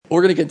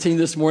We're going to continue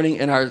this morning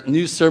in our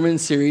new sermon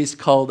series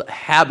called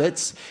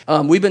Habits.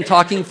 We've been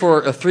talking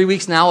for 3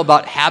 weeks now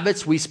about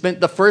habits. We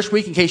spent the first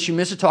week, in case you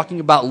missed it, talking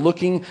about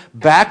looking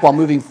back while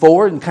moving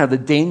forward and kind of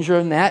the danger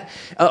in that.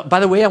 By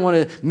the way, I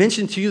want to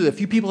mention to you that a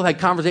few people have had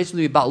conversations with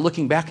me about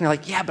looking back, and they're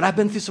like, yeah, but I've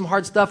been through some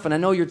hard stuff, and I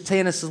know you're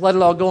saying this is let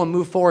it all go and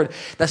move forward.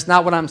 That's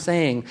not what I'm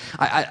saying.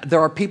 There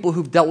are people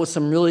who've dealt with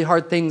some really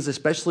hard things,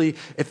 especially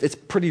if it's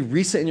pretty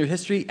recent in your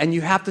history, and you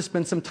have to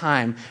spend some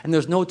time, and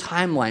there's no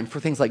timeline for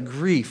things like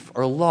grief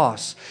or loss.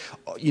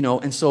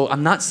 And so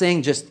I'm not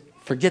saying just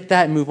forget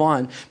that and move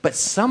on, but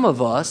some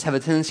of us have a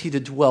tendency to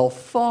dwell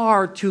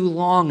far too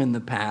long in the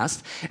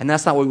past, and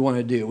that's not what we want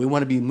to do. We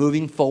want to be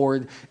moving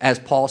forward, as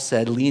Paul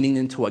said, leaning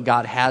into what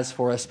God has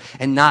for us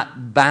and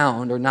not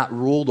bound or not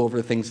ruled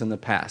over things in the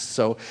past.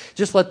 So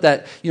just let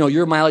that,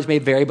 your mileage may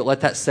vary, but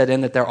let that set in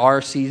that there are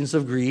seasons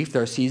of grief,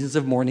 there are seasons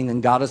of mourning,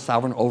 and God is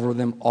sovereign over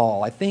them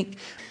all. I think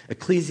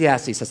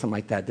Ecclesiastes said something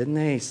like that, didn't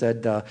they? He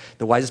said, the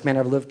wisest man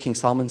ever lived, King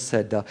Solomon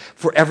said,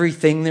 for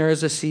everything there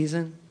is a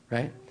season,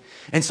 right?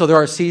 And so there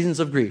are seasons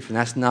of grief, and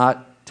that's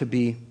not to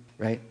be,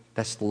 right?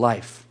 That's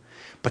life.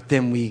 But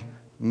then we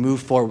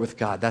move forward with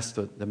God. That's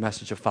the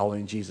message of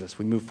following Jesus.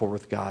 We move forward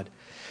with God.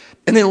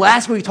 And then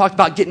last week we talked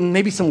about getting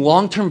maybe some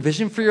long-term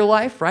vision for your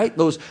life, right?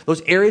 Those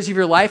areas of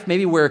your life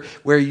maybe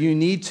where you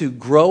need to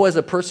grow as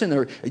a person,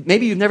 or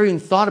maybe you've never even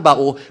thought about,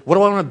 well, what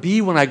do I want to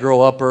be when I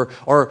grow up,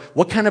 or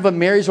what kind of a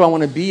marriage do I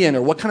want to be in,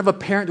 or what kind of a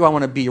parent do I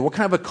want to be, or what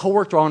kind of a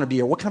coworker do I want to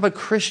be, or what kind of a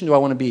Christian do I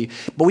want to be?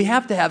 But we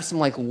have to have some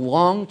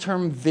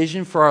long-term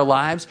vision for our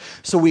lives,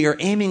 so we are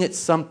aiming at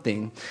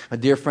something. A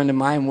dear friend of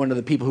mine, one of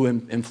the people who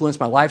influenced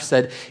my life,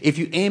 said, if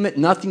you aim at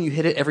nothing, you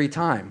hit it every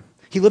time.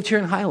 He lived here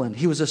in Highland.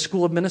 He was a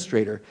school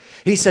administrator.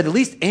 He said, at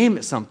least aim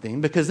at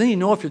something, because then you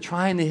know if you're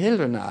trying to hit it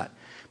or not.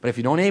 But if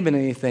you don't aim at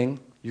anything,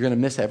 you're going to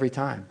miss every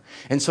time.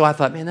 And so I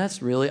thought, man,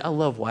 I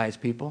love wise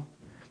people.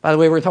 By the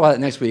way, we're going to talk about that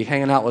next week,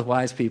 hanging out with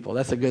wise people.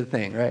 That's a good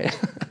thing, right?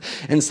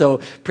 And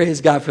so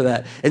praise God for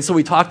that. And so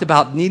we talked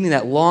about needing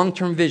that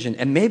long-term vision.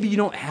 And maybe you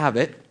don't have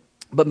it,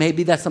 but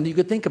maybe that's something you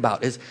could think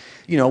about.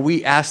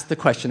 We asked the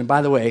question, and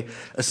by the way,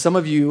 some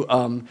of you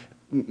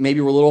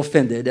maybe we're a little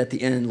offended at the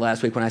end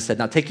last week when I said,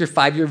 now take your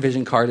 5-year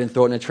vision card and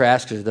throw it in the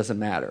trash because it doesn't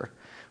matter,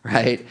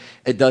 right?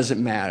 It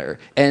doesn't matter.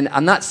 And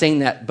I'm not saying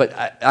that, but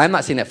I'm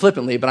not saying that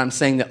flippantly, but I'm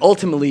saying that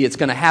ultimately it's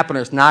going to happen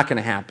or it's not going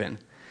to happen.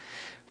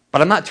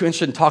 But I'm not too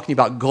interested in talking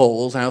about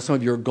goals. I know some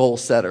of you are goal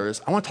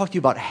setters. I want to talk to you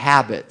about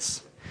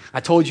habits. I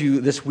told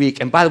you this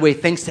week, and by the way,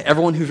 thanks to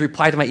everyone who's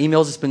replied to my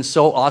emails. It's been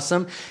so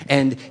awesome.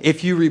 And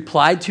if you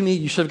replied to me,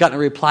 you should have gotten a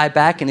reply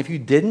back. And if you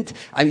didn't,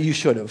 you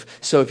should have.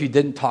 So if you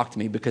didn't talk to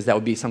me, because that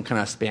would be some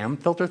kind of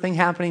spam filter thing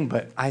happening.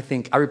 But I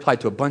think I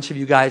replied to a bunch of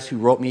you guys who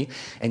wrote me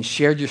and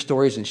shared your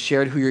stories and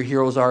shared who your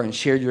heroes are and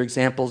shared your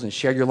examples and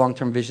shared your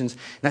long-term visions.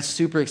 And that's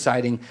super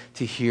exciting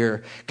to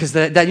hear. Because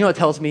that you know what it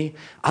tells me?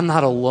 I'm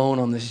not alone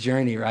on this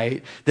journey,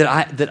 right?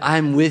 That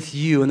I'm with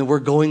you and that we're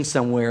going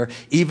somewhere,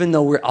 even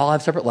though we all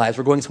have separate lives.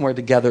 We're going somewhere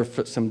together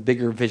for some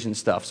bigger vision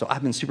stuff. So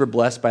I've been super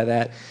blessed by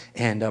that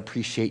and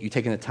appreciate you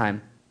taking the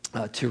time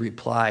to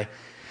reply.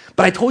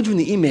 But I told you in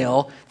the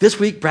email, this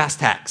week, brass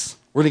tacks.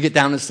 We're going to get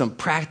down to some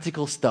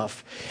practical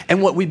stuff.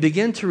 And what we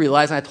begin to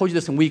realize, and I told you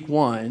this in week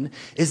 1,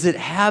 is that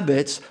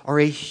habits are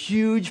a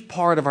huge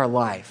part of our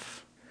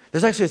life.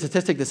 There's actually a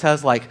statistic that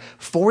says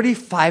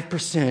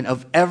 45%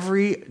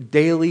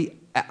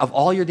 of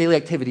all your daily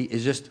activity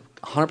is just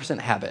 100%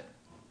 habit.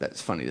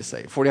 That's funny to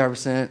say.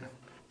 45%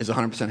 is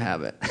 100%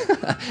 habit.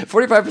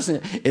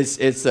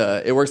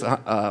 45% it works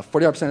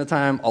 45% of the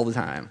time, all the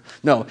time.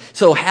 No,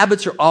 so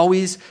habits are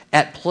always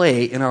at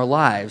play in our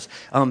lives.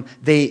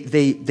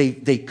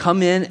 They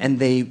come in and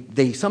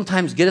they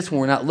sometimes get us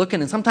when we're not looking,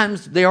 and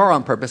sometimes they are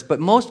on purpose. But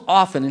most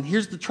often, and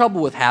here's the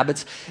trouble with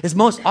habits, is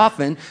most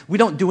often we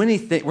don't do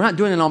anything. We're not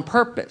doing it on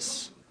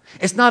purpose.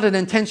 It's not an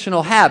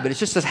intentional habit. It's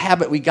just a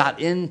habit we got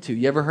into.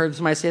 You ever heard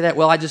somebody say that?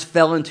 Well, I just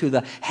fell into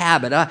the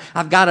habit.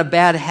 I've got a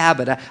bad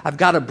habit. I've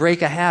got to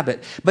break a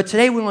habit. But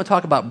today we want to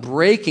talk about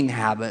breaking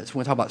habits. We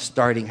want to talk about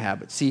starting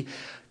habits. See,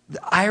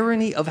 the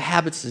irony of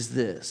habits is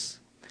this.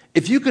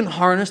 If you can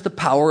harness the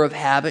power of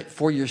habit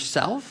for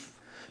yourself,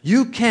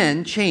 you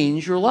can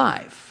change your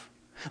life.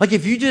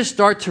 If you just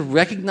start to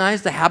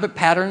recognize the habit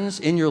patterns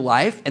in your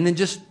life and then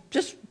just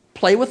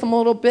play with them a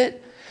little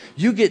bit,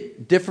 you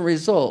get different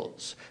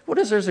results.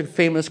 There's a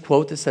famous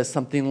quote that says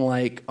something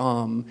like,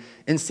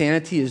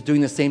 insanity is doing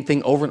the same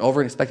thing over and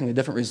over and expecting a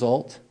different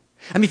result.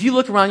 If you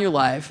look around your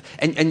life,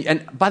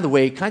 and by the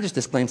way, can I just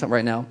disclaim something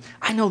right now?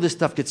 I know this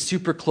stuff gets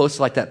super close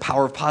to that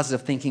power of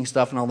positive thinking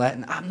stuff and all that,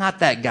 and I'm not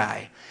that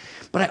guy.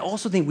 But I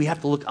also think we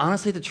have to look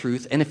honestly at the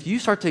truth, and if you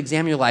start to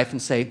examine your life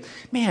and say,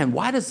 man,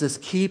 why does this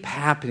keep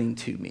happening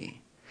to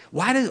me?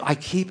 Why do I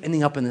keep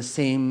ending up in the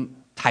same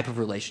type of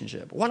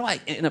relationship? Why do I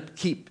end up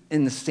keep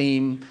in the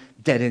same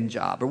dead-end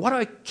job? Or why do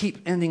I keep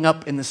ending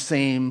up in the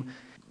same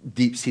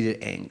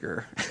deep-seated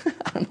anger?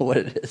 I don't know what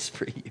it is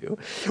for you.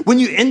 When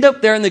you end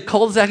up there in the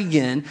cul-de-sac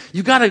again,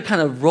 you got to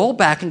kind of roll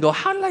back and go,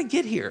 how did I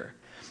get here?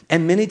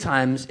 And many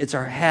times, it's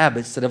our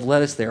habits that have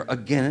led us there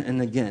again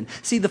and again.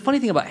 See, the funny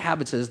thing about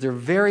habits is they're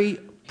very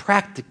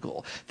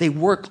practical. They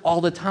work all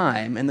the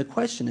time. And the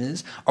question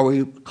is, are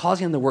we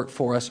causing them to work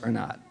for us or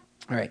not?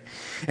 All right.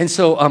 And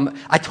so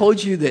I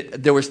told you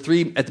that there was at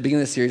the beginning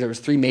of the series, there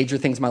was three major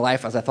things in my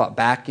life as I thought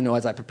back,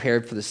 as I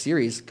prepared for the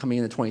series coming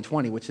into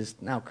 2020, which is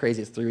now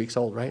crazy. It's 3 weeks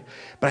old, right?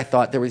 But I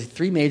thought there were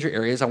three major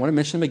areas. I want to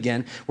mention them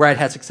again where I'd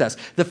had success.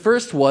 The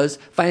first was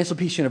Financial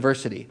Peace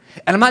University.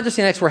 And I'm not just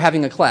saying that 'cause we're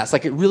having a class.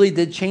 Like, it really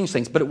did change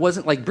things. But it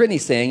wasn't like Brittany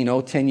saying,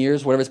 10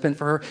 years, whatever it's been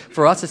for her.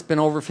 For us, it's been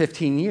over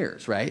 15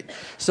 years, right?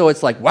 So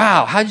it's like,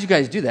 wow, how did you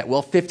guys do that?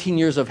 Well, 15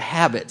 years of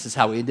habits is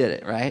how we did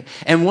it, right?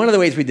 And one of the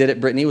ways we did it,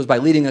 Brittany, was by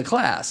leading a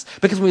class.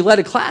 Because when we led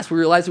a class, we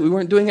realized that we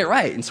weren't doing it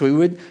right. And so we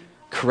would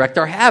correct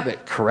our habit.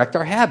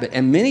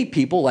 And many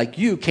people like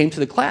you came to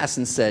the class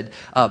and said,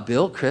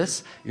 Bill,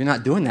 Chris, you're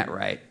not doing that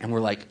right. And we're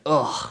like,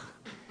 ugh.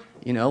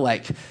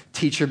 Like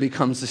teacher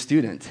becomes the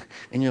student.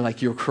 And you're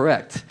like, you're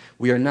correct.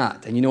 We are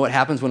not. And you know what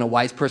happens when a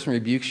wise person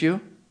rebukes you?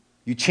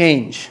 You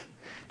change.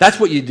 That's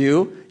what you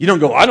do. You don't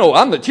go, I know,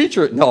 I'm the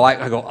teacher. No,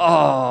 I go,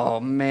 oh,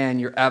 man,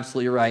 you're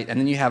absolutely right. And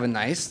then you have a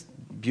nice,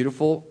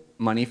 beautiful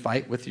money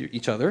fight with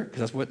each other,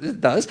 because that's what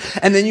it does.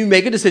 And then you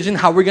make a decision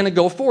how we're going to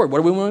go forward. What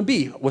do we want to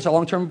be? What's our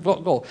long-term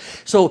goal?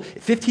 So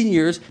 15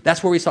 years,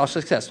 that's where we saw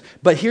success.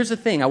 But here's the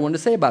thing I wanted to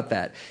say about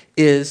that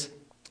is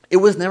it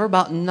was never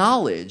about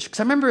knowledge.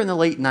 Because I remember in the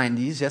late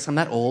 90s, yes, I'm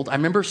that old, I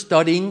remember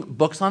studying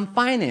books on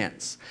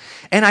finance.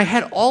 And I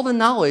had all the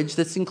knowledge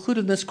that's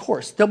included in this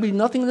course. There'll be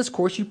nothing in this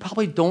course you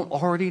probably don't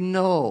already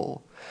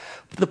know.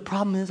 But the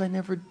problem is I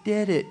never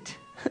did it.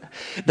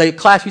 The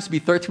class used to be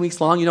 13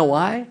 weeks long. You know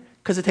why?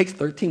 Because it takes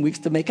 13 weeks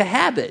to make a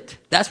habit.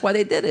 That's why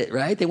they did it,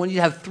 right? They wanted you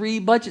to have 3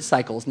 budget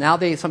cycles. Now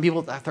some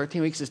people,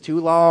 13 weeks is too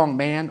long,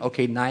 man.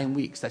 Okay, 9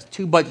 weeks. That's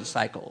 2 budget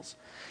cycles.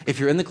 If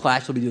you're in the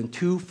class, you'll be doing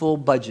 2 full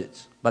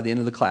budgets by the end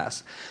of the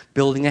class,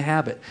 building a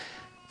habit.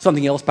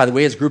 Something else, by the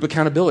way, is group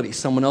accountability,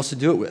 someone else to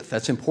do it with.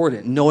 That's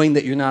important. Knowing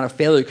that you're not a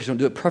failure because you don't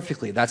do it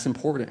perfectly, that's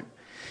important.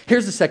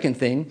 Here's the second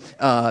thing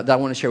that I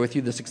want to share with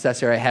you. The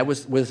success area I had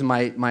was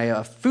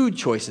my food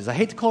choices. I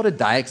hate to call it a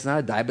diet, because it's not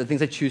a diet, but the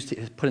things I choose to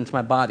put into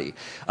my body.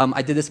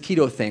 I did this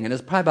keto thing, and it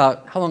was probably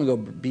about, how long ago?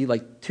 Be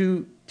like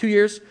 2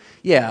 years?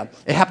 Yeah.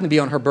 It happened to be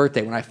on her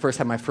birthday when I first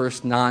had my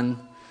first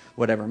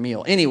whatever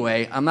meal.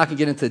 Anyway, I'm not going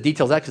to get into the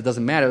details of that because it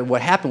doesn't matter.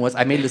 What happened was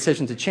I made a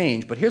decision to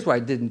change, but here's what I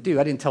didn't do.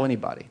 I didn't tell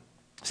anybody.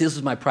 See, this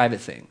is my private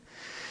thing.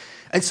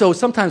 And so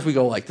sometimes we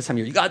go like this time of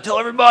year, you got to tell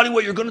everybody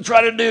what you're going to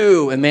try to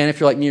do. And man, if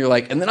you're like me, you're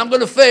like, and then I'm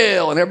going to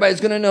fail and everybody's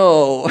going to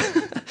know.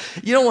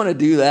 You don't want to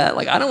do that.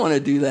 Like, I don't want to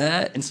do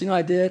that. And so,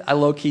 I did? I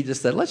low-key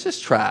just said, let's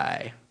just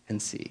try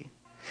and see.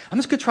 I'm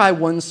just going to try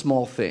one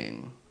small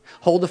thing.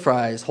 Hold the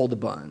fries, hold the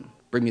bun,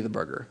 bring me the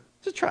burger.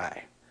 Just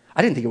try.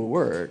 I didn't think it would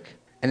work.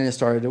 And then it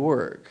started to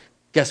work.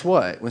 Guess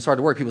what? When it started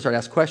to work, people started to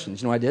ask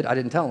questions. You know what I did? I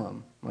didn't tell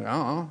them. I'm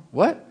like,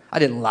 what? I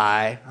didn't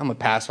lie. I'm a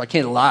pastor. I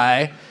can't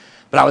lie.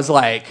 But I was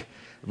like,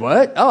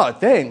 what? Oh,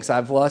 thanks.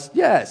 I've lost.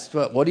 Yes.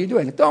 But what are you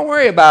doing? Don't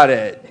worry about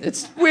it.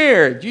 It's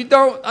weird. You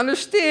don't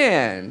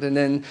understand. And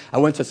then I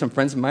went to some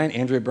friends of mine,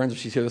 Andrea Burns,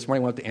 she's here this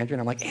morning. I went up to Andrea,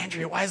 and I'm like,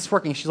 Andrea, why is this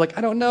working? She's like,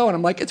 I don't know. And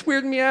I'm like, it's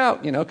weirding me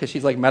out, because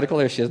she's like medical.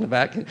 There she is in the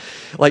back.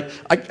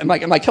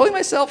 Am I killing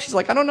myself? She's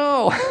like, I don't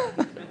know.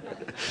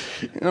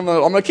 And I'm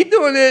going to keep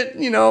doing it.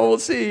 We'll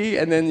see.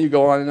 And then you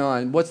go on and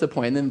on. What's the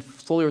point? And then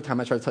slowly over time,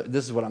 I try to tell you,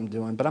 this is what I'm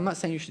doing. But I'm not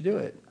saying you should do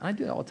it. I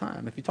do it all the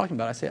time. If you're talking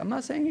about it, I say, I'm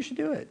not saying you should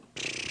do it.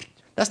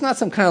 That's not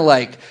some kind of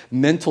like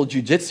mental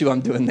jujitsu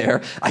I'm doing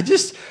there.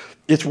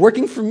 It's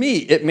working for me.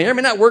 It may or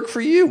may not work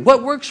for you.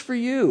 What works for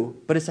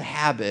you? But it's a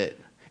habit.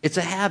 It's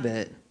a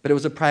habit, but it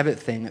was a private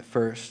thing at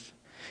first.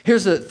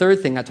 Here's the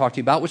third thing I talked to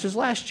you about, which was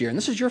last year, and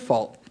this is your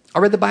fault. I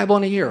read the Bible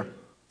in a year.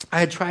 I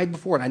had tried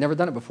before, and I'd never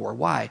done it before.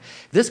 Why? In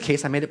this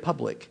case, I made it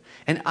public.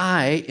 And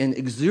I, in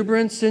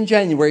exuberance in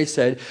January,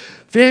 said,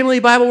 Family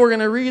Bible, we're going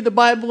to read the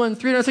Bible in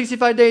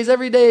 365 days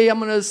every day. I'm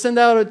going to send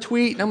out a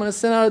tweet, and I'm going to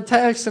send out a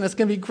text, and it's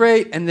going to be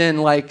great. And then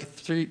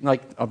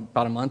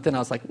about a month in, I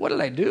was like, what did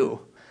I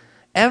do?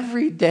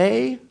 Every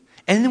day?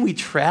 And then we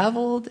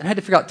traveled, and I had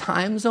to figure out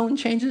time zone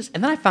changes.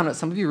 And then I found out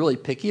some of you are really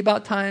picky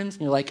about times.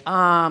 And you're like,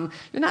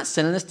 you're not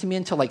sending this to me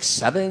until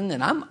 7,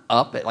 and I'm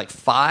up at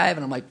 5.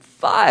 And I'm like,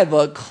 5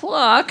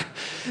 o'clock?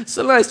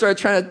 So then I started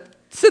trying to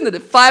send it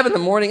at 5 in the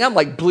morning. I'm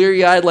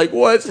bleary-eyed,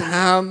 what's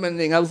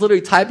happening? I was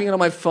literally typing it on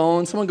my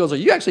phone. Someone goes, are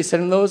you actually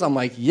sending those? I'm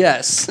like,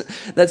 yes,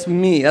 that's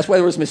me. That's why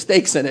there was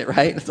mistakes in it,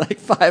 right?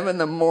 It's 5 in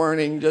the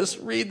morning. Just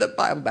read the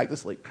Bible. Back to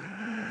sleep.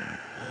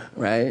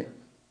 Right?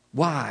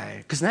 Why?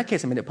 Because in that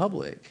case, I made it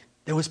public.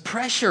 There was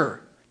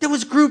pressure. There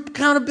was group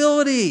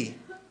accountability.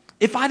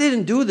 If I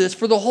didn't do this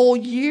for the whole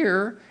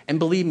year, and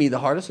believe me, the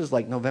hardest was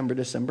November,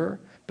 December,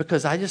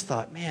 because I just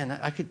thought, man,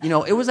 I could,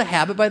 it was a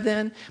habit by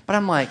then, but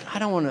I'm like, I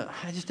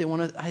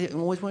didn't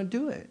always want to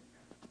do it.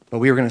 But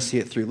we were going to see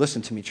it through.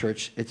 Listen to me,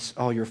 church. It's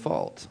all your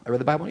fault. I read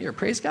the Bible in a year.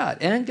 Praise God.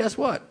 And guess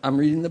what? I'm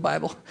reading the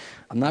Bible.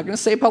 I'm not going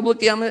to say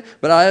publicly,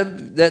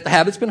 but that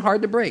habit's been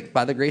hard to break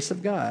by the grace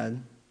of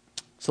God.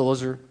 So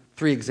those are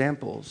 3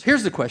 examples.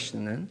 Here's the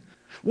question then.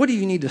 What do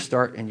you need to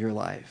start in your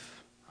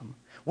life?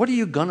 What are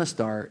you going to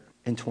start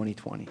in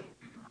 2020?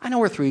 I know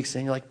we're 3 weeks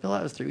in. You're like, Bill,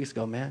 that was 3 weeks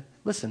ago, man.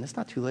 Listen, it's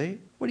not too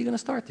late. What are you going to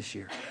start this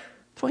year?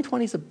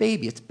 2020 is a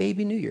baby. It's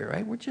baby New Year,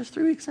 right? We're just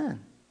 3 weeks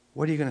in.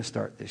 What are you going to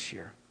start this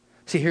year?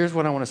 See, here's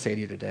what I want to say to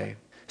you today.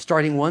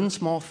 Starting one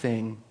small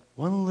thing,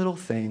 one little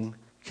thing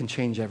can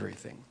change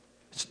everything.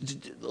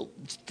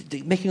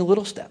 Making a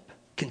little step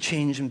can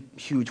change in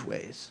huge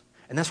ways.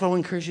 And that's what I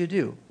want to encourage you to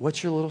do.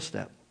 What's your little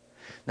step?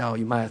 Now,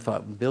 you might have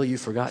thought, Bill, you've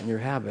forgotten your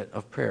habit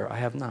of prayer. I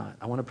have not.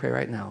 I want to pray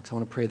right now because I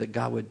want to pray that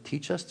God would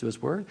teach us through his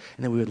word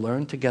and that we would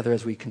learn together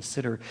as we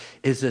consider,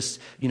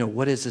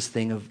 what is this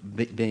thing of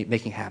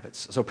making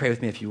habits? So pray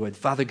with me if you would.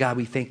 Father God,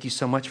 we thank you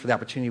so much for the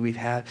opportunity we've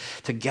had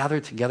to gather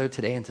together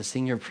today and to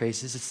sing your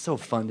praises. It's so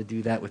fun to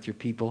do that with your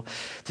people,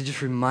 to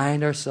just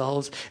remind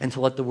ourselves and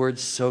to let the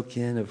words soak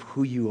in of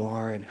who you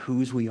are and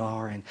whose we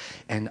are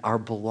and our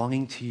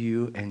belonging to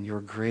you and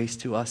your grace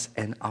to us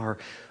and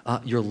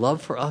your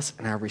love for us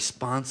and our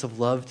response of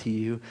love to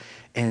you,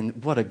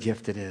 and what a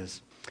gift it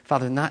is.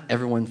 Father, not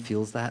everyone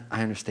feels that.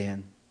 I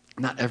understand.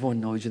 Not everyone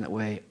knows you in that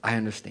way. I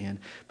understand.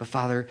 But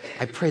Father,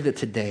 I pray that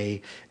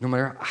today, no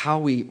matter how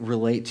we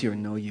relate to you or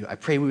know you, I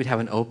pray we would have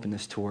an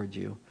openness toward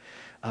you,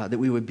 that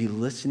we would be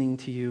listening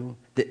to you,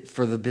 that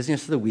for the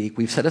business of the week,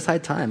 we've set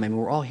aside time. I mean,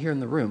 we're all here in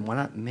the room. Why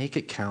not make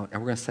it count,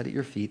 and we're going to sit at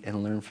your feet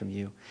and learn from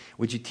you.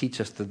 Would you teach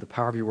us through the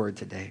power of your word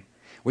today?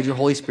 Would your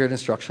Holy Spirit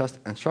instruct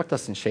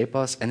us and shape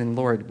us? And then,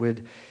 Lord,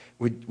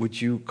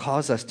 would you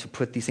cause us to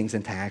put these things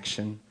into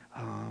action?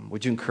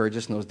 Would you encourage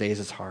us in those days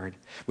it's hard?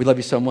 We love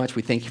you so much.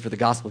 We thank you for the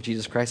gospel of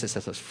Jesus Christ that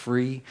sets us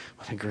free.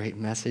 What a great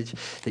message,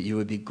 that you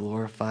would be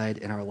glorified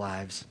in our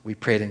lives. We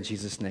pray it in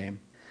Jesus' name.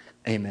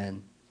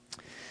 Amen.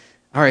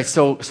 All right,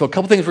 so a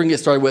couple things we're going to get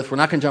started with. We're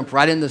not going to jump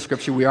right into the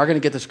scripture. We are going to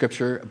get to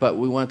scripture, but I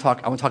want to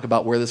talk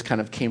about where this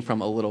kind of came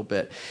from a little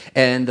bit.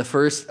 And the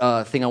first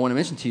thing I want to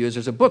mention to you is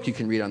there's a book you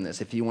can read on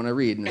this if you want to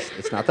read. And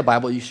it's not the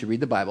Bible. You should read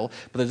the Bible.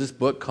 But there's this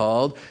book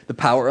called The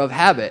Power of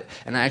Habit.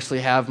 And I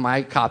actually have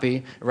my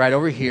copy right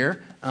over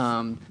here.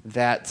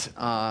 That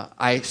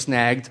I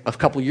snagged a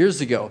couple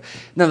years ago.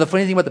 Now, the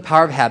funny thing about The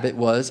Power of Habit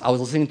was I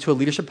was listening to a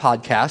leadership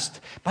podcast.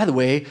 By the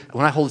way,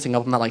 when I hold this thing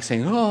up, I'm not like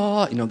saying,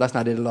 that's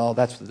not it at all.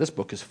 That's what this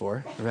book is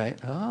for, right?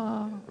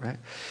 Right.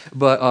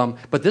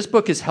 But this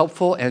book is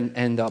helpful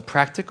and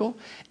practical.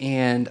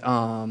 And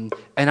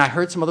I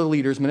heard some other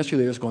ministry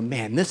leaders going,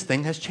 man, this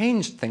thing has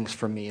changed things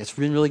for me. It's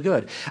been really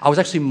good. I was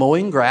actually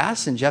mowing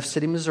grass in Jeff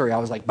City, Missouri. I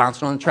was like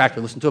bouncing on the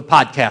tractor, listening to a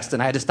podcast,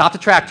 and I had to stop the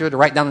tractor to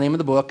write down the name of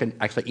the book and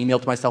actually email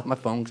to myself on my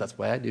phone, because that's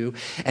what I do.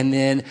 And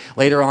then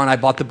later on, I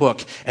bought the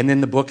book. And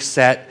then the book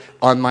sat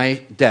on my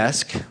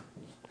desk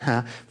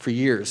for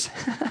years.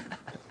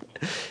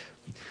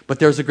 But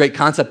there's a great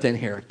concept in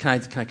here. Can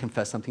I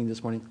confess something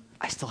this morning?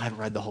 I still haven't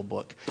read the whole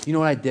book. You know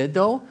what I did,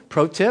 though?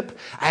 Pro tip,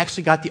 I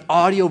actually got the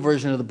audio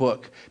version of the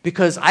book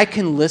because I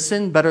can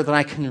listen better than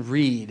I can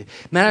read.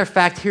 Matter of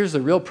fact, here's the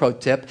real pro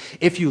tip.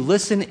 If you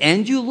listen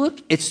and you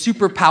look, it's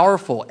super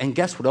powerful. And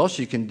guess what else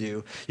you can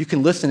do? You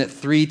can listen at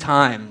 3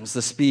 times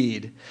the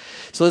speed.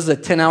 So this is a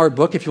 10-hour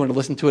book if you want to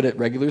listen to it at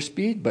regular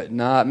speed, but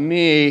not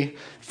me.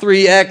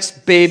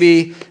 3x,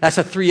 baby. That's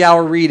a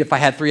 3-hour read. If I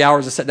had 3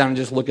 hours to sit down and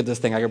just look at this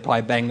thing, I could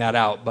probably bang that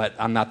out, but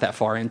I'm not that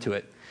far into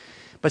it.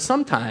 But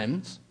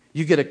sometimes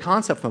you get a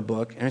concept from a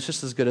book, and it's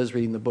just as good as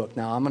reading the book.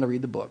 Now, I'm going to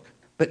read the book.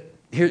 But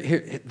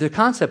here, the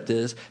concept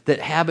is that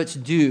habits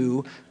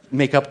do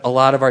make up a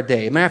lot of our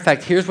day. Matter of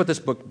fact, here's what this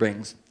book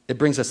brings. It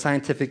brings a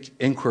scientific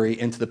inquiry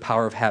into the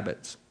power of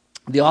habits.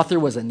 The author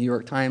was a New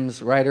York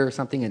Times writer or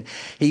something, and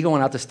he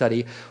going out to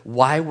study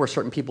why were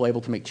certain people able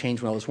to make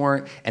change when others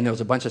weren't, and there was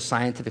a bunch of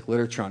scientific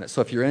literature on it.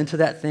 So if you're into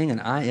that thing, and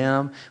I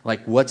am,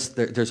 like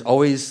there's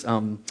always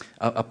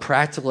a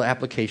practical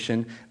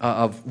application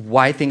of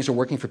why things are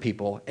working for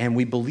people, and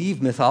we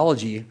believe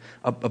mythology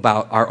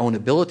about our own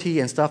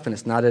ability and stuff, and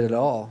it's not it at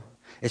all.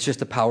 It's just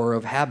the power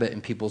of habit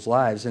in people's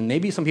lives, and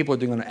maybe some people are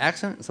doing it on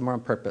accident, and some are on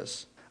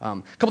purpose.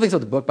 A couple things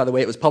about the book, by the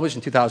way. It was published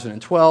in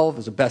 2012. It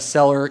was a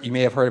bestseller. You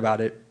may have heard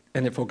about it.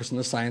 And it focused on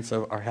the science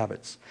of our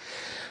habits.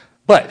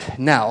 But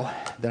now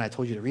that I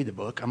told you to read the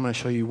book, I'm going to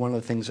show you one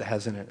of the things it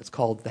has in it. It's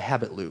called The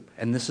Habit Loop.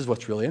 And this is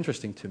what's really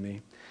interesting to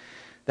me.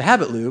 The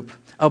Habit Loop,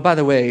 by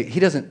the way, he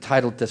doesn't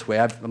title it this way.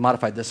 I've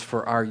modified this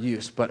for our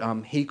use. But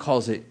he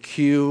calls it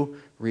cue,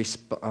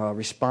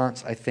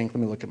 response, I think. Let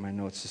me look at my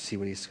notes to see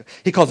what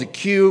he calls it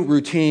cue,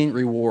 routine,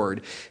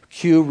 reward.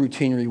 Cue,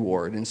 routine,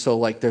 reward. And so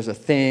like there's a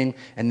thing,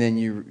 and then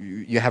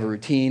you have a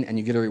routine, and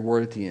you get a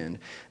reward at the end.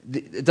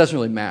 It doesn't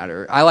really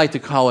matter. I like to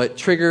call it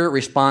trigger,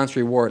 response,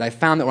 reward. I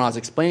found that when I was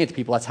explaining it to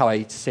people, that's how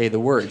I say the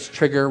words,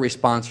 trigger,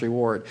 response,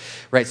 reward.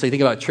 Right? So you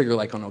think about a trigger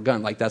like on a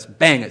gun, like that's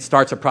bang, it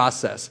starts a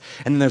process.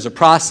 And then there's a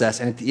process,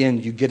 and at the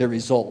end you get a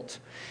result.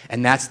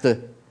 And that's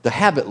the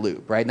habit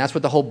loop, right? And that's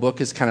what the whole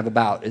book is kind of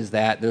about, is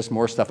that there's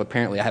more stuff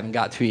apparently I haven't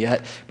got to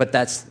yet, but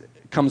that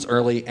comes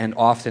early and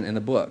often in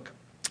the book.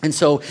 And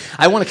so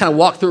I want to kind of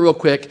walk through real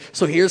quick.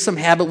 So here's some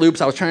habit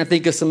loops. I was trying to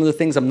think of some of the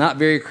things. I'm not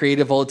very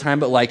creative all the time,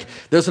 but like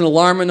there's an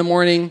alarm in the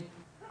morning.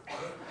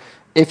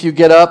 If you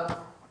get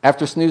up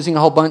after snoozing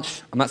a whole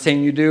bunch, I'm not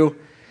saying you do,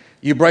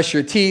 you brush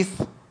your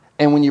teeth,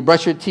 and when you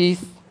brush your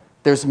teeth,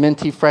 there's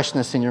minty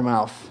freshness in your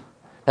mouth.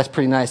 That's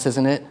pretty nice,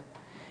 isn't it?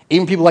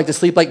 Even people like to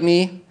sleep like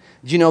me,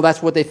 Do you know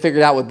that's what they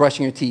figured out with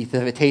brushing your teeth?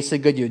 If it tasted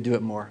good, you'd do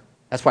it more.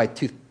 That's why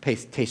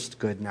toothpaste tastes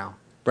good now.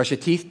 Brush your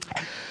teeth,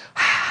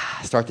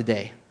 start the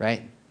day,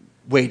 right?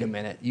 Wait a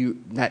minute,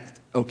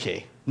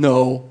 okay.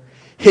 No,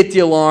 hit the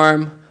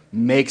alarm,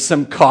 make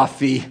some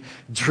coffee,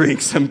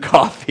 drink some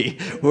coffee.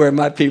 Where are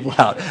my people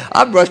out?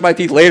 I brush my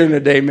teeth later in the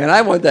day, man.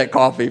 I want that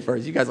coffee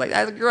first. You guys are like,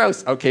 that's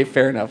gross. Okay,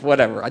 fair enough,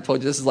 whatever. I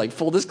told you this is like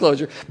full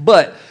disclosure.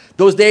 But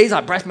those days,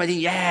 I brush my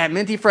teeth,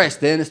 minty fresh.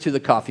 Then it's to the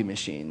coffee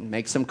machine.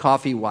 Make some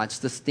coffee, watch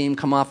the steam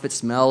come off it,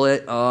 smell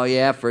it. Oh,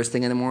 yeah, first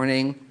thing in the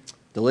morning,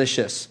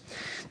 delicious.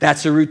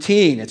 That's a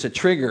routine. It's a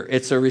trigger.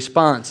 It's a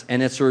response,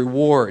 and it's a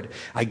reward.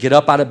 I get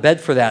up out of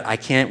bed for that. I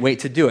can't wait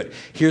to do it.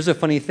 Here's a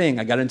funny thing.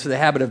 I got into the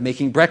habit of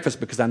making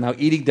breakfast because I'm now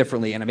eating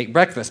differently, and I make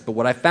breakfast. But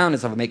what I found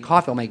is if I make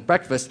coffee, I'll make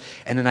breakfast,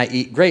 and then I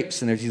eat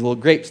grapes, and there's these little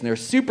grapes, and they're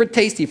super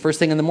tasty first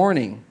thing in the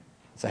morning.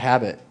 It's a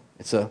habit.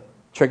 It's a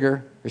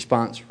trigger,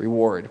 response,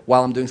 reward.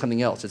 While I'm doing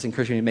something else, it's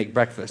encouraging me to make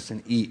breakfast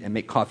and eat and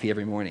make coffee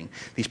every morning.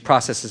 These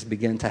processes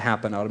begin to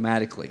happen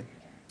automatically.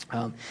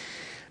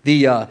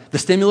 The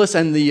stimulus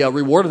and the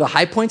reward are the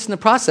high points in the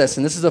process,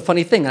 and this is a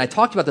funny thing, and I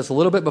talked about this a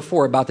little bit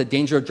before about the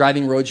danger of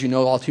driving roads you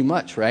know all too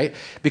much, right?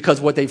 Because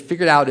what they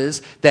figured out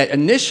is that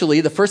initially,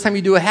 the first time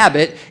you do a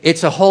habit,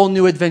 it's a whole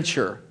new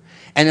adventure.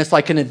 And it's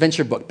like an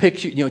adventure book.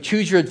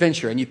 Choose your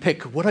adventure, and you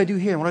pick, what do I do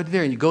here, and what do I do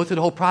there, and you go through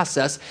the whole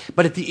process,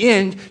 but at the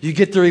end, you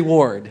get the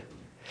reward.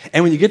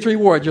 And when you get the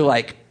reward, you're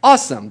like,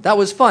 awesome, that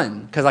was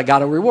fun, because I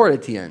got a reward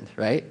at the end,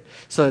 right?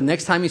 So the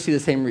next time you see the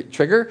same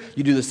trigger,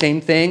 you do the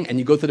same thing, and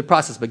you go through the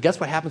process. But guess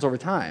what happens over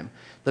time?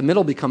 The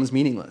middle becomes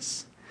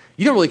meaningless.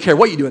 You don't really care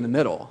what you do in the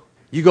middle.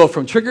 You go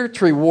from trigger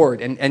to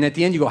reward, and at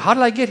the end you go, how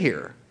did I get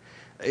here?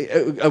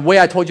 A way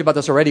I told you about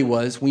this already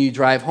was when you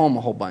drive home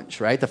a whole bunch,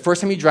 right? The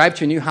first time you drive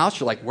to a new house,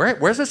 you're like,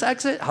 where's this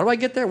exit? How do I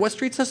get there? What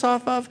street's this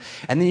off of?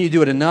 And then you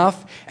do it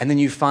enough, and then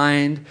you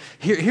find,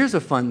 here's a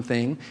fun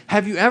thing.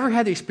 Have you ever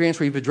had the experience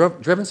where you've been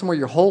driven somewhere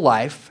your whole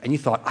life, and you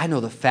thought, I know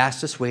the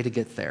fastest way to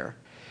get there?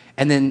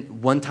 And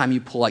then one time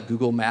you pull like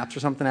Google Maps or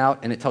something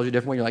out, and it tells you a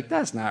different way. You're like,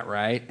 that's not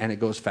right, and it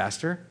goes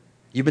faster.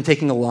 You've been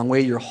taking a long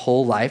way your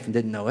whole life and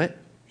didn't know it.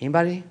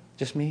 Anybody?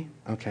 Just me?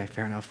 Okay,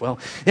 fair enough. Well,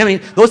 I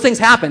mean, those things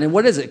happen, and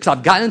what is it? Because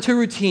I've gotten into a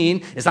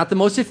routine, it's not the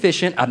most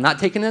efficient, I've not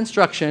taken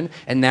instruction,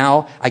 and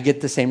now I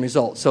get the same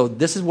result. So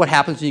this is what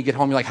happens when you get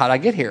home, you're like, how did I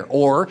get here?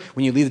 Or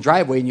when you leave the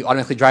driveway and you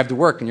automatically drive to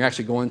work, and you're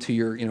actually going to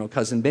your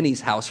cousin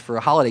Benny's house for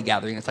a holiday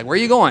gathering. It's like, where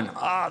are you going?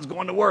 I was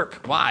going to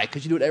work. Why?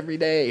 Because you do it every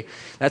day.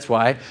 That's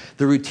why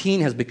the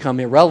routine has become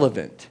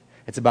irrelevant.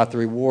 It's about the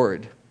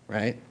reward,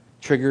 right?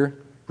 Trigger,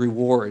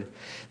 reward.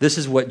 This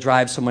is what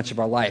drives so much of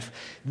our life.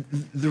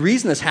 The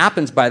reason this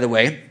happens, by the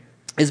way,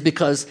 is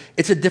because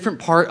it's a different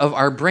part of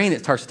our brain that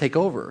starts to take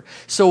over.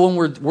 So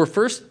when we're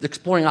first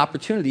exploring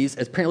opportunities,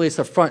 apparently it's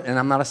the front, and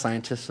I'm not a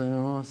scientist, so you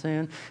know what I'm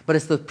saying, but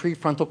it's the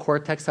prefrontal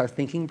cortex, our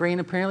thinking brain,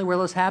 apparently, where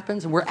this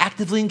happens, and we're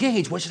actively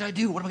engaged. What should I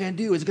do? What am I going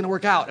to do? Is it going to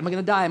work out? Am I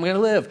going to die? Am I going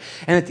to live?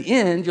 And at the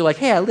end, you're like,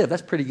 hey, I live.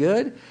 That's pretty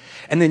good.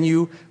 And then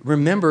you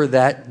remember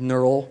that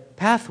neural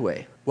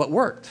pathway. What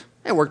worked?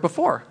 It worked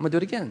before. I'm going to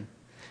do it again.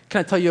 Can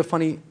I tell you a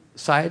funny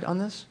side on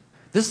this?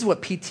 This is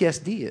what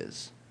PTSD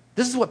is.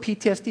 This is what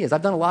PTSD is.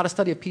 I've done a lot of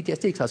study of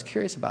PTSD because I was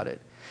curious about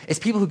it. It's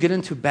people who get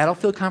into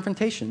battlefield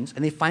confrontations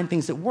and they find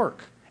things that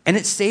work. And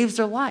it saves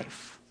their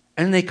life.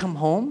 And then they come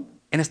home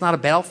and it's not a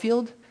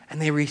battlefield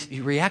and they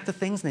react to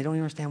things and they don't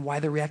even understand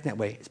why they're reacting that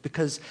way. It's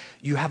because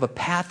you have a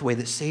pathway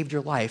that saved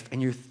your life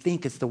and you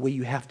think it's the way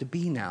you have to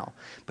be now.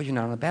 But you're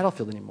not on a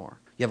battlefield anymore.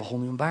 You have a whole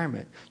new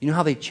environment. You know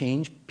how they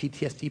change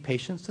PTSD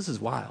patients? This is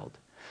wild.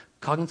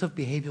 Cognitive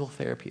behavioral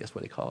therapy is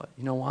what they call it.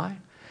 You know why?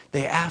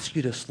 They ask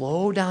you to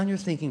slow down your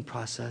thinking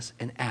process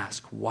and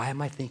ask, why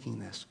am I thinking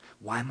this?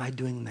 Why am I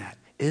doing that?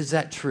 Is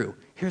that true?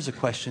 Here's a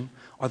question.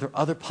 Are there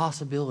other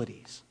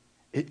possibilities?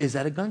 Is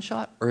that a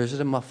gunshot or is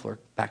it a muffler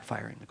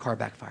backfiring, a car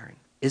backfiring?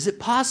 Is it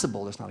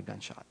possible there's not a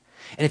gunshot?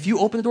 And if you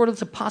open the door to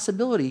this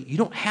possibility, you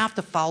don't have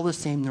to follow the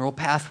same neural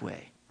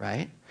pathway,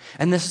 right?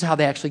 And this is how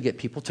they actually get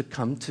people to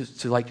come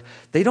to like,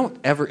 they don't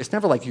ever, it's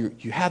never like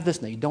you have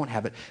this, now you don't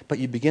have it, but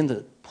you begin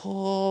to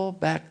pull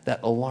back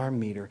that alarm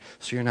meter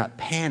so you're not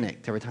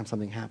panicked every time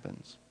something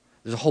happens.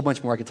 There's a whole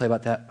bunch more I can tell you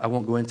about that. I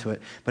won't go into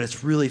it, but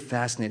it's really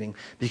fascinating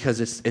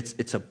because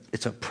it's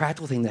a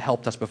practical thing that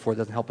helped us before. It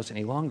doesn't help us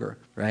any longer,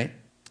 right?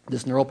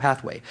 This neural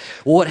pathway.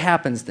 Well, what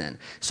happens then?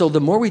 So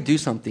the more we do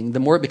something, the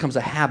more it becomes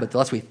a habit, the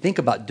less we think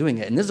about doing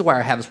it. And this is why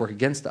our habits work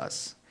against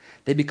us.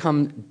 They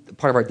become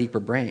part of our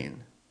deeper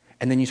brain.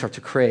 And then you start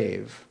to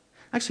crave.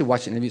 I actually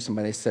watched an interview with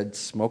somebody that said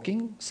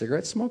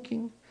cigarette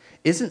smoking,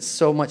 isn't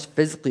so much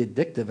physically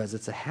addictive as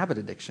it's a habit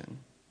addiction.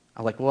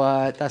 I'm like,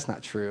 what? That's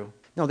not true.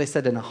 No, they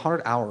said in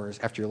 100 hours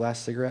after your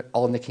last cigarette,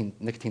 all the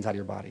nicotine's out of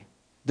your body.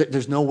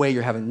 There's no way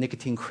you're having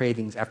nicotine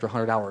cravings after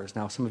 100 hours.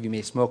 Now, some of you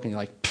may smoke and you're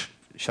like,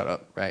 shut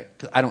up, right?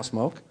 Because I don't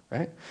smoke,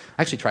 right?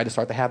 I actually tried to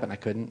start the habit and I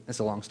couldn't. It's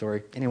a long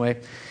story.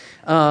 Anyway,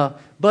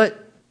 but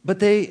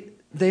they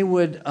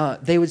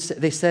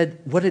said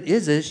what it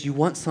is you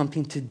want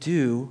something to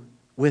do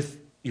with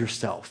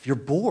yourself. You're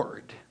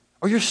bored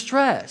or you're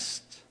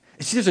stressed.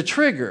 It's just a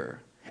trigger.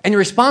 And your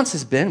response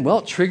has been,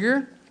 well,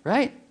 trigger,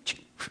 right?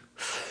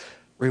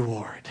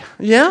 Reward.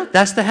 Yeah,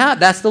 that's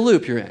the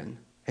loop you're in.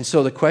 And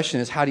so the question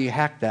is, how do you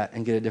hack that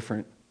and get a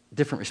different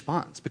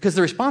response? Because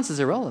the response is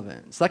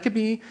irrelevant. So that could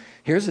be,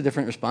 here's a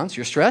different response.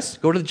 You're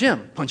stressed, go to the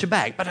gym, punch a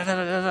bag,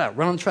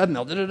 run on the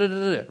treadmill,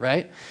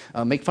 right?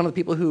 Make fun of the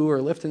people who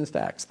are lifting the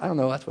stacks. I don't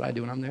know, that's what I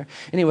do when I'm there.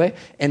 Anyway,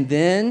 and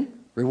then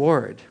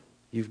reward.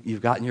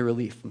 You've gotten your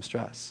relief from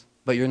stress,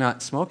 but you're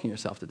not smoking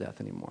yourself to death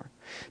anymore.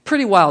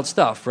 Pretty wild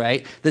stuff,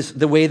 right?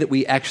 The way that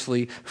we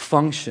actually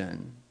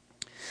function.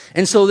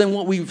 And so then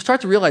what we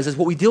start to realize is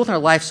what we deal with in our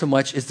life so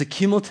much is the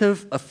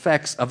cumulative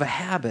effects of a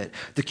habit.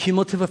 The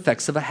cumulative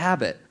effects of a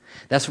habit.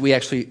 That's what we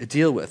actually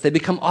deal with. They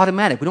become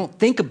automatic. We don't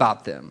think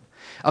about them.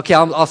 Okay,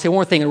 I'll say one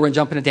more thing and we're going to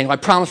jump into Daniel. I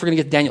promise we're going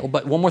to get to Daniel,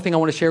 but one more thing I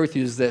want to share with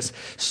you is this.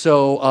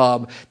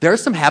 So there are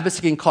some habits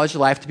that can cause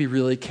your life to be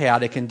really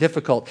chaotic and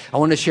difficult. I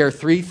want to share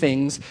 3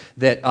 things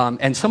that,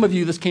 and some of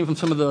you, this came from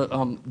some of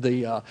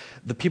the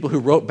people who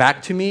wrote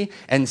back to me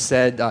and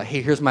said,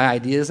 hey, here's my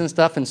ideas and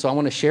stuff, and so I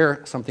want to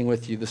share something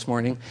with you this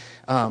morning.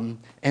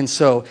 And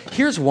so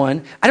here's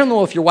one. I don't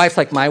know if your wife's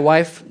like my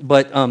wife,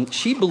 but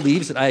she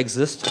believes that I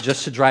exist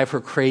just to drive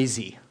her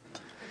crazy.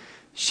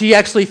 She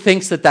actually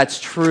thinks that that's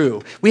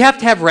true. We have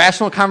to have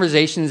rational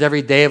conversations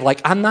every day of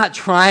like, I'm not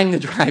trying to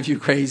drive you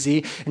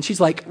crazy. And she's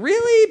like,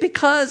 really?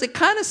 Because it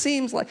kind of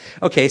seems like...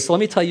 Okay, so let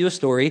me tell you a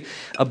story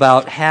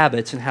about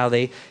habits and how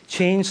they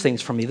change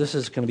things for me. This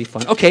is going to be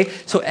fun. Okay,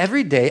 so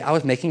every day I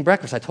was making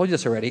breakfast. I told you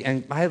this already.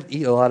 And I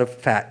eat a lot of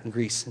fat and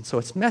grease. And so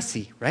it's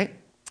messy, right?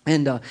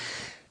 And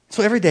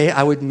so every day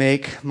I would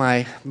make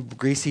my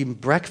greasy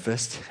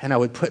breakfast and I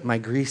would put my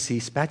greasy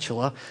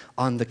spatula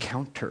on the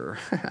counter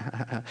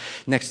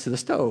next to the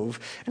stove.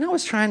 And I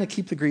was trying to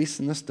keep the grease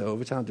in the stove,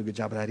 which I don't do a good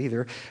job of that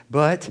either.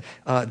 But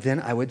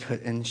then I would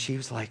put, and she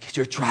was like,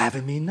 you're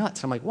driving me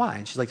nuts. I'm like, why?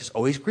 And she's like, there's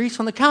always grease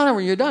on the counter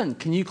when you're done.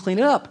 Can you clean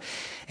it up?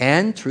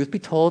 And truth be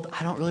told,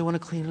 I don't really want to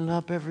clean it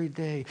up every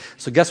day.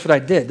 So guess what I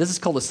did? This is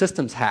called a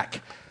systems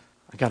hack.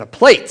 I got a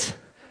plate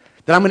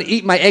that I'm going to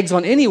eat my eggs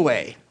on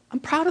anyway. I'm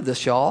proud of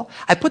this, y'all.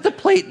 I put the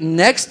plate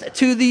next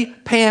to the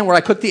pan where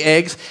I cook the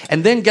eggs,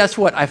 and then guess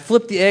what? I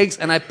flip the eggs,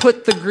 and I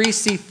put the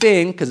greasy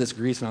thing, because it's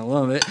grease and I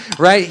love it,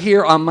 right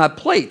here on my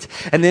plate.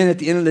 And then at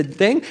the end of the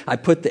thing, I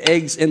put the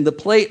eggs in the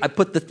plate, I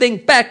put the thing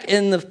back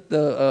in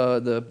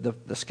the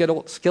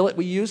skillet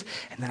we use,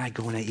 and then I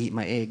go and I eat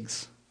my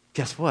eggs.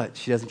 Guess what?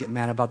 She doesn't get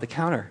mad about the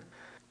counter,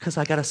 because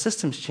I got a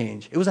systems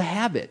change. It was a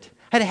habit.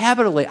 I had a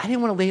habit of I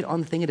didn't want to lay it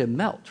on the thing and it'd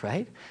melt,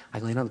 right? I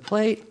lay it on the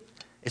plate.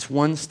 It's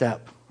one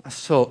step.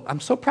 So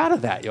I'm so proud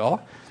of that, y'all.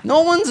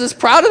 No one's as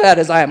proud of that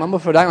as I am. I'm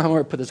going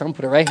to put this. I'm going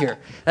to put it right here.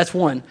 That's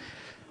one.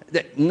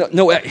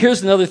 No,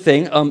 here's another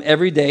thing.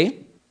 Every day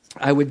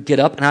I would get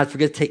up and I'd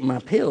forget to take my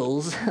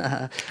pills.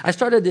 I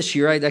started this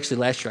year.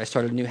 Last year I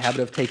started a new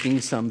habit of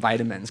taking some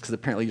vitamins because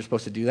apparently you're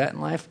supposed to do that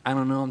in life. I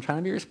don't know. I'm trying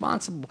to be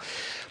responsible.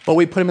 But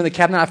we put them in the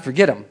cabinet. I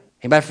forget them.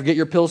 Anybody forget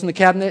your pills in the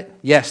cabinet?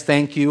 Yes,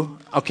 thank you.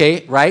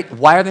 Okay, right?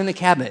 Why are they in the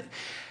cabinet?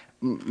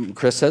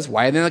 Chris says,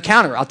 why are they on the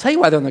counter? I'll tell you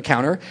why they're on the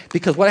counter,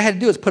 because what I had to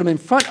do is put them in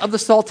front of the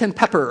salt and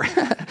pepper.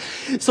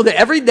 So that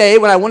every day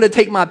when I wanted to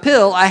take my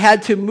pill, I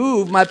had to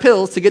move my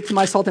pills to get to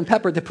my salt and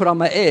pepper to put on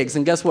my eggs.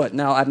 And guess what?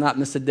 Now I've not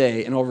missed a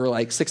day in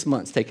over 6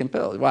 months taking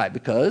pills. Why?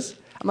 Because,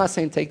 I'm not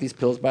saying take these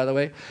pills, by the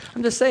way.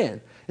 I'm just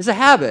saying, it's a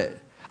habit.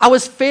 I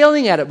was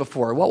failing at it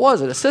before. What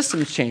was it? A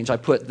systems change. I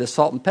put the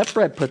salt and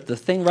pepper, I put the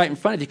thing right in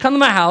front. If you come to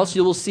my house,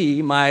 you will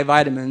see my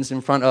vitamins in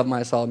front of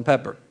my salt and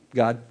pepper.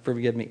 God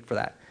forgive me for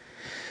that.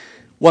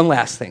 One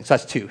last thing. So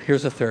that's 2.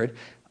 Here's a third.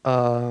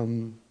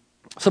 Some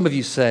of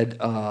you said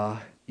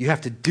you have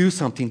to do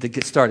something to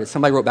get started.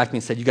 Somebody wrote back to me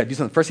and said, you got to do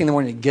something. First thing in the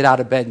morning, get out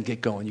of bed and get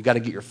going. You got to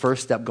get your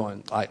first step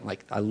going.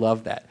 I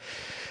love that.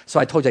 So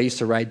I told you I used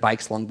to ride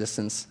bikes long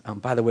distance.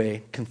 By the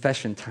way,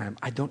 confession time.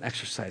 I don't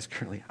exercise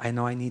currently. I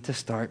know I need to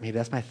start. Maybe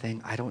that's my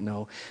thing. I don't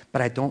know.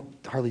 But I don't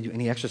hardly do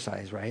any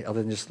exercise, right?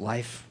 Other than just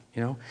life.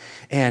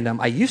 And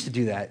I used to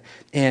do that.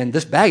 And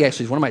this bag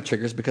actually is one of my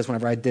triggers because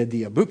whenever I did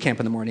the boot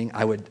camp in the morning,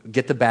 I would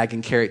get the bag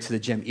and carry it to the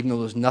gym. Even though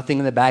there was nothing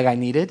in the bag I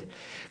needed,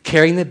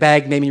 carrying the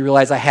bag made me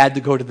realize I had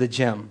to go to the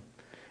gym.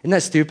 Isn't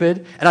that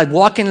stupid? And I'd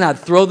walk in and I'd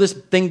throw this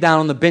thing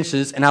down on the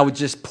benches and I would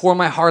just pour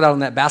my heart out on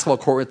that basketball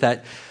court with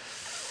that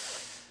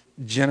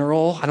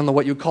general, I don't know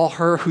what you would call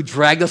her, who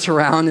dragged us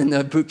around in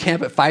the boot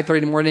camp at 5:30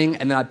 in the morning,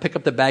 and then I'd pick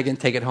up the bag and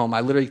take it home.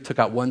 I literally took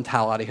out one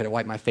towel out of here to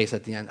wipe my face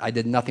at the end. I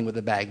did nothing with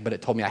the bag, but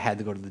it told me I had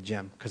to go to the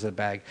gym because of the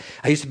bag.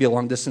 I used to be a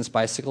long-distance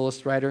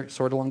bicyclist rider,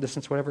 sort of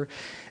long-distance, whatever,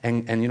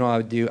 and you know what I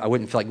would do? I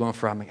wouldn't feel like going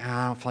for, I'm like,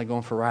 I don't feel like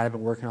going for a ride. I've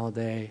been working all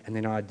day, and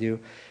then you know what I'd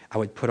do? I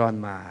would put on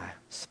my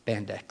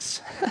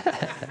spandex.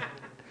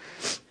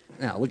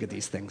 Now, look at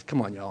these things.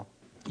 Come on, y'all.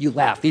 You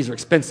laugh. These are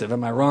expensive.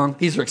 Am I wrong?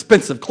 These are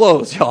expensive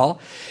clothes, y'all.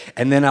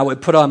 And then I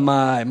would put on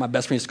my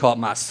best friend used to call it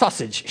my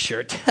sausage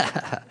shirt.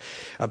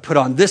 I'd put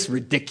on this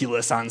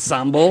ridiculous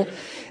ensemble.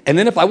 And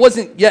then if I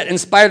wasn't yet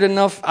inspired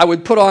enough, I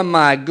would put on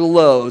my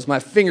gloves, my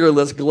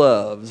fingerless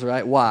gloves,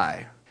 right?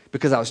 Why?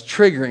 Because I was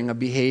triggering a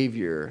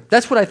behavior.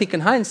 That's what I think in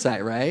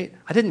hindsight, right?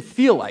 I didn't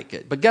feel like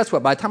it. But guess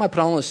what? By the time I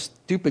put all those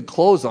stupid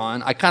clothes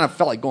on, I kind of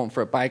felt like going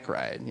for a bike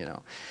ride,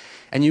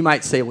 And you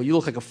might say, well, you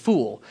look like a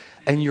fool.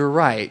 And you're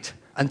right,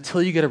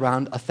 until you get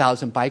around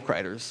 1,000 bike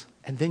riders.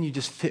 And then you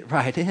just fit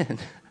right in.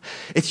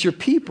 It's your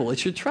people,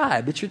 it's your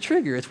tribe, it's your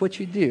trigger, it's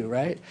what you do,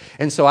 right?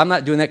 And so I'm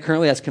not doing that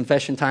currently, that's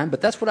confession time, but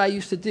that's what I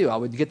used to do. I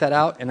would get that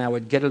out and I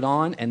would get it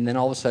on, and then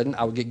all of a sudden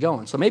I would get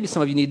going. So maybe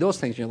some of you need those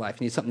things in your life.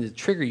 You need something to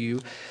trigger you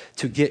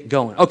to get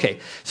going. Okay,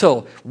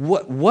 so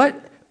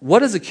what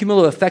is the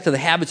cumulative effect of the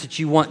habits that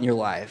you want in your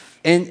life?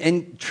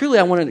 And truly,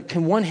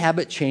 can one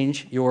habit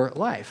change your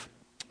life?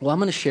 Well, I'm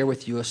going to share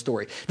with you a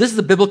story. This is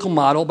the biblical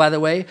model, by the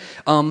way.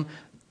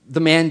 The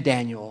man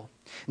Daniel.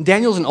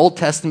 Daniel's an Old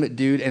Testament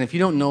dude, and if you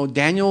don't know,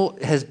 Daniel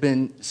has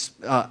been,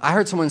 I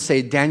heard someone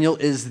say Daniel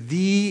is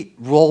the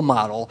role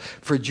model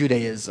for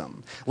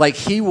Judaism. Like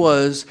he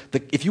was,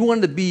 if you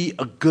wanted to be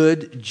a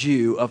good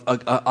Jew,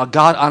 a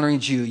God-honoring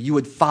Jew, you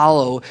would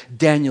follow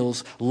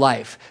Daniel's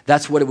life.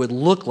 That's what it would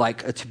look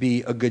like to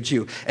be a good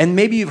Jew. And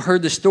maybe you've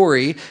heard the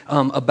story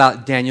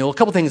about Daniel. A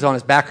couple things on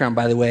his background,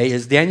 by the way,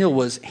 is Daniel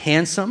was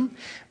handsome,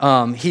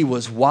 he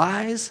was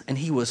wise, and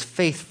he was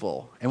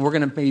faithful. And we're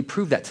going to maybe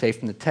prove that today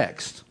from the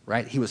text,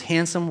 right? He was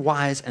handsome,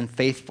 wise, and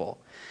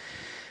faithful.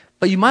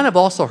 But you might have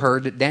also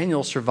heard that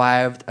Daniel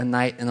survived a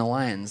night in the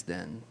lion's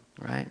den,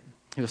 right?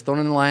 He was thrown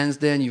in the lion's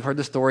den. You've heard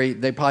the story.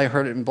 They probably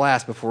heard it in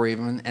blast before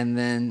even. And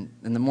then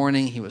in the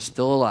morning, he was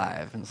still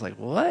alive. And it's like,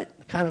 what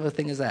kind of a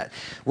thing is that?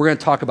 We're going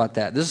to talk about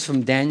that. This is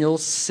from Daniel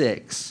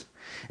 6.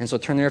 And so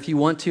turn there if you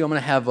want to. I'm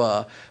going to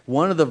have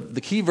one of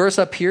the key verse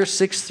up here,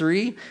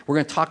 6:3. We're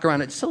going to talk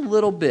around it just a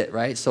little bit,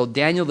 right? So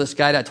Daniel, this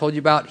guy that I told you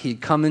about, he'd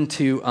come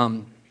into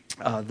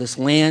this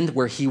land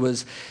where he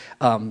was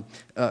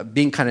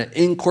being kind of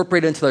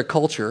incorporated into their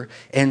culture.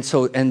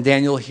 And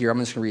Daniel here, I'm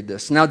just going to read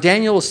this. Now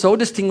Daniel so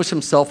distinguished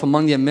himself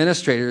among the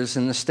administrators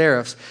and the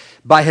sheriffs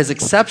by his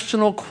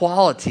exceptional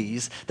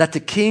qualities that the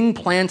king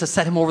planned to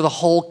set him over the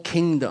whole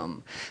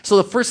kingdom. So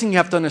the first thing you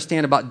have to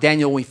understand about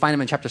Daniel when we find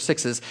him in chapter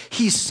 6 is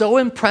he's so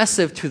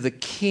impressive to the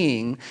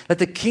king that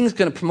the king's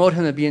going to promote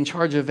him to be in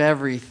charge of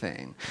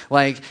everything.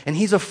 And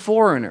he's a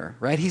foreigner,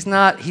 right? He's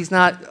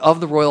not of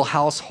the royal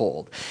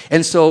household.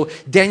 And so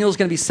Daniel's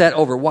going to be set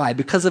over. Why?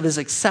 Because of his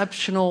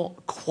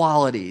exceptional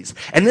qualities.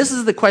 And this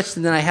is the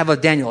question that I have of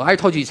Daniel. I already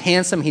told you he's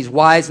handsome, he's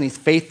wise, and he's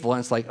faithful. And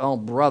it's like, oh,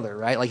 brother,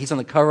 right? Like he's on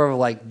the cover of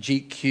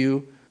GQ,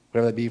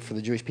 whatever that be for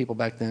the Jewish people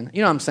back then.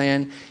 You know what I'm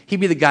saying? He'd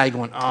be the guy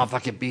going, oh, if I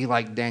could be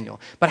like Daniel.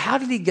 But how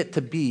did he get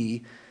to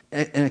be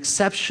an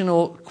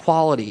exceptional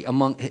quality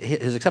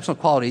his exceptional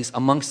qualities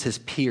amongst his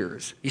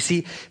peers? You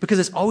see, because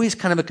it's always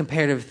kind of a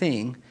comparative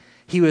thing.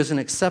 He had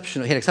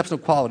exceptional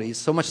qualities,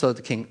 so much so that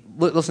the king,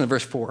 listen to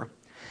verse 4.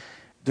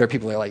 There are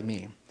people that are like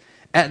me.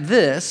 At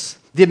this,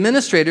 the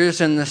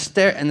administrators and the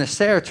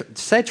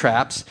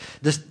satraps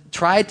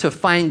tried to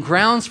find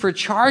grounds for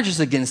charges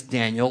against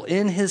Daniel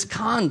in his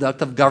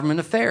conduct of government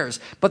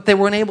affairs, but they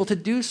weren't able to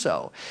do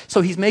so.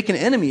 So he's making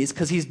enemies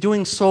because he's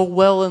doing so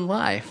well in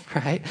life,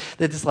 right?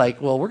 They're just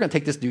like, well, we're going to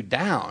take this dude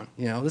down.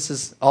 You know, this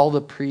is all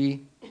the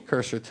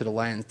precursor to the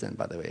lion's den,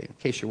 by the way. In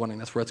case you're wondering,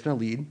 that's where it's going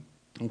to lead,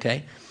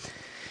 okay?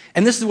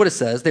 And this is what it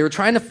says. They were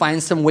trying to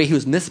find some way he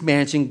was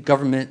mismanaging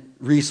government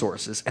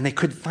resources, and they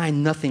could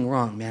find nothing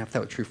wrong. Man, if that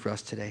were true for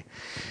us today.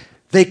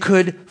 They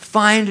could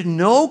find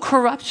no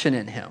corruption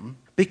in him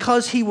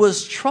because he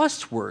was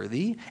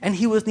trustworthy and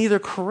he was neither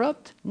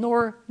corrupt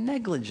nor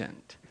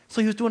negligent. So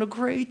he was doing a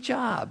great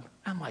job.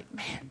 I'm like,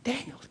 man,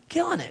 Daniel's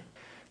killing it.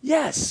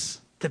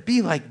 Yes, to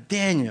be like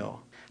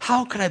Daniel.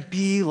 How could I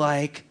be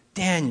like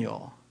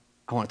Daniel?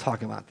 I want to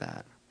talk about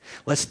that.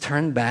 Let's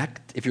turn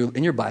back, if you're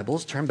in your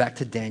Bibles, turn back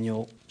to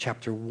Daniel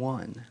chapter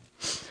 1.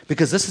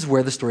 Because this is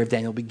where the story of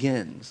Daniel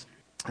begins.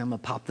 I'm going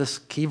to pop this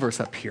key verse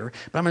up here,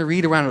 but I'm going to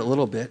read around it a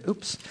little bit.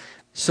 Oops.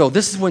 So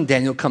this is when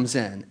Daniel comes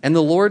in. And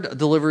the Lord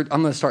delivered,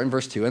 I'm going to start in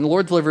verse 2. And the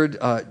Lord delivered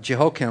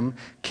Jehoiakim,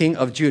 king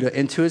of Judah,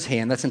 into his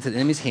hand, that's into the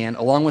enemy's hand,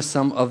 along with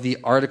some of the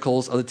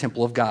articles of the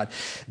temple of God.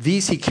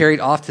 These he carried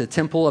off to the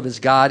temple of his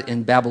God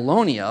in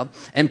Babylonia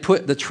and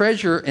put the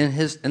treasure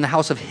in the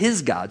house of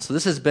his God. So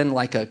this has been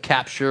like a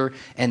capture,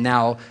 and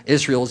now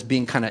Israel is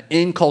being kind of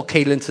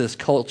inculcated into this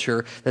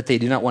culture that they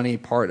do not want any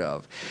part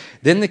of.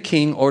 Then the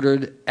king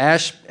ordered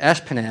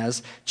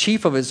Ashpenaz,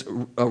 chief of his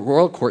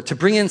royal court, to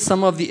bring in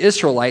some of the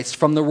Israelites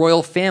from the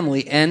royal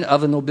family and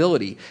of the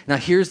nobility. Now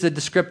here's the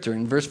descriptor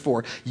in verse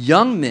 4.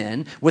 Young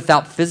men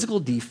without physical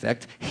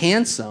defect,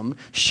 handsome,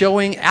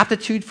 showing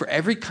aptitude for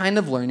every kind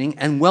of learning,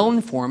 and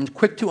well-informed,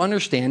 quick to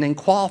understand, and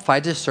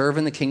qualified to serve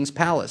in the king's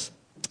palace.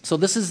 So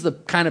this is the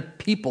kind of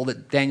people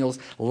that Daniel's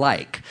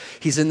like.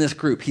 He's in this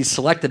group. He's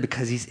selected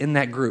because he's in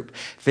that group.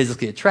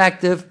 Physically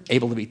attractive,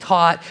 able to be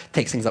taught,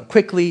 takes things up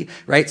quickly,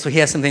 right? So he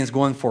has some things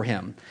going for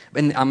him.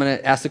 And I'm going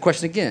to ask the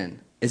question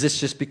again. Is this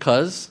just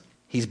because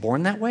he's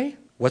born that way?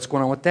 What's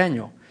going on with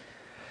Daniel?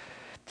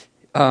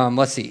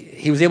 let's see.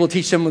 He was able to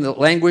teach them the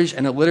language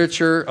and the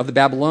literature of the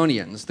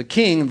Babylonians. The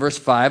king, in verse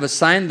 5,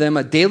 assigned them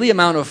a daily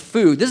amount of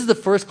food. This is the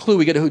first clue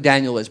we get to who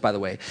Daniel is, by the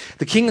way.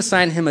 The king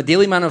assigned him a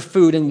daily amount of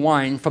food and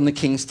wine from the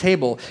king's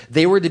table.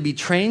 They were to be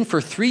trained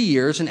for 3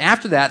 years, and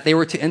after that, they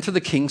were to enter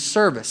the king's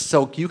service.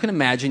 So you can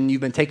imagine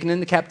you've been taken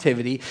into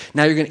captivity.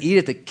 Now you're going to eat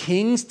at the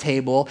king's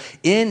table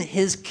in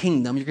his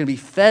kingdom. You're going to be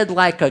fed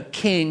like a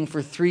king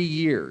for 3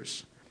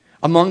 years.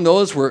 Among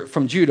those were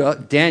from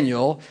Judah,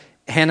 Daniel,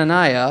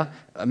 Hananiah,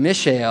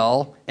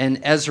 Mishael,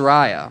 and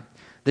Azariah.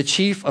 The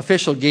chief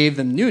official gave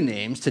them new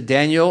names. To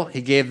Daniel,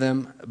 he gave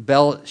them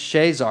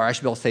Belshazzar. I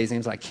should be able to say his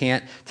names, I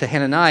can't. To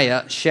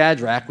Hananiah,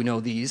 Shadrach, we know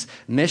these.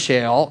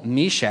 Mishael,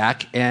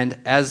 Meshach, and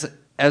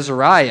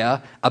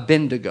Azariah,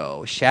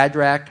 Abednego.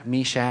 Shadrach,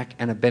 Meshach,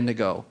 and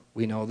Abednego.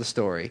 We know the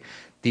story.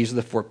 These are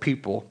the 4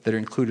 people that are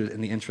included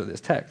in the intro of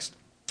this text.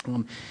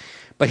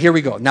 But here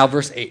we go. Now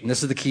verse 8, and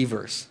this is the key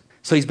verse.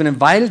 So he's been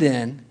invited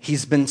in.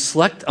 He's been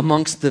selected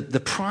amongst the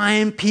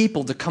prime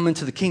people to come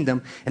into the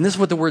kingdom. And this is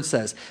what the word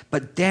says.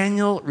 But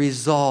Daniel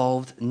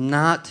resolved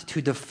not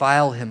to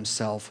defile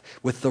himself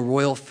with the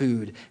royal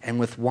food and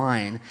with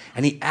wine.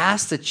 And he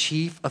asked the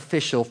chief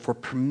official for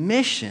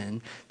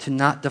permission to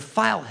not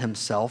defile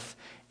himself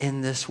in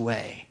this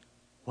way.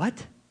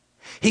 What?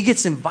 He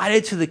gets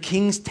invited to the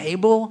king's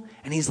table,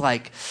 and he's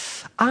like,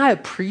 I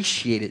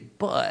appreciate it,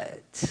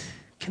 but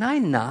can I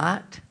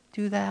not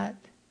do that?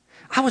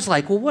 I was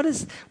like, well,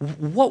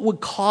 what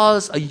would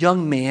cause a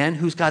young man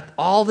who's got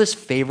all this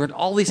favor and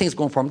all these things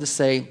going for him to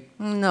say,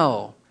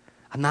 no,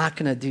 I'm not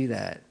going to do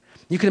that?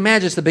 You can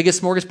imagine it's the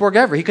biggest smorgasbord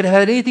ever. He could have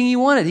had anything he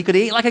wanted. He could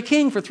have ate like a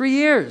king for 3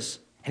 years,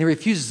 and he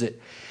refuses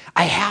it.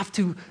 I have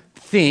to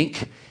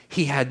think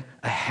he had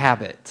a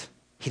habit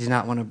he did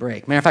not want to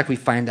break. Matter of fact, we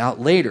find out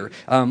later.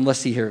 Let's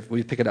see here.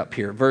 We pick it up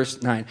here.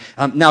 Verse 9.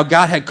 Now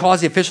God had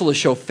caused the official to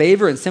show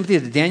favor and sympathy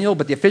to Daniel,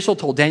 but the official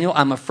told Daniel,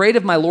 I'm afraid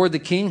of my lord the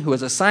king who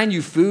has assigned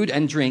you food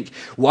and drink.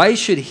 Why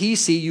should he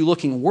see you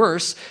looking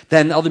worse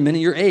than other men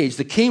of your age?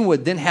 The king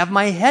would then have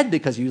my head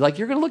because of you. Like,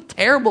 you're going to look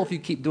terrible if you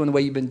keep doing the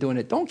way you've been doing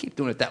it. Don't keep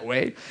doing it that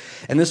way.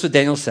 And this is what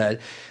Daniel said.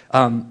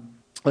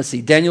 Let's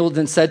see. Daniel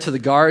then said to the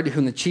guard,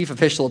 whom the chief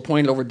official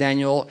appointed over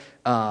Daniel,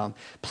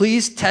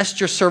 please test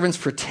your servants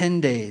for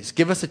 10 days.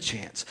 Give us a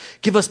chance.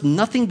 Give us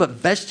nothing but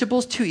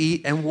vegetables to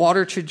eat and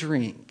water to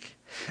drink.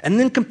 And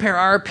then compare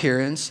our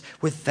appearance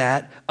with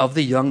that of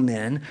the young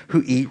men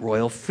who eat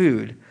royal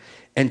food.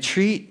 And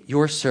treat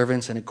your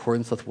servants in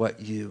accordance with what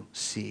you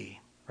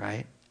see.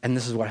 Right? And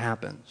this is what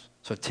happens.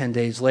 So 10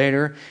 days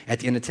later, at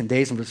the end of 10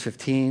 days, in verse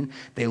 15,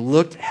 they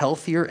looked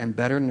healthier and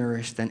better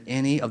nourished than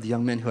any of the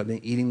young men who had been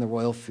eating the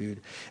royal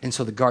food. And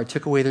so the guard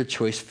took away their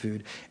choice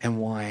food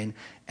and wine,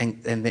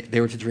 and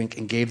they were to drink,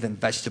 and gave them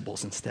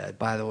vegetables instead.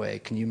 By the way,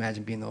 can you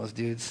imagine being those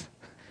dudes?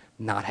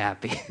 Not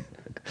happy.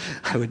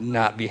 I would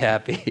not be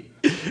happy.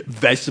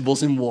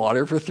 Vegetables and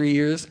water for 3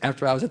 years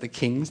after I was at the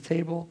king's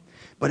table.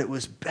 But it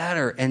was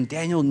better, and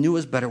Daniel knew it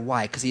was better.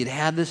 Why? Because he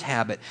had this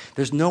habit.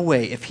 There's no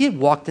way. If he had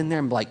walked in there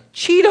and been like,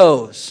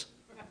 Cheetos.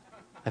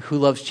 Like, who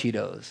loves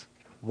Cheetos?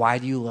 Why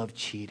do you love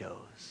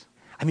Cheetos?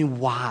 I mean,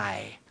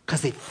 why?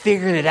 Because they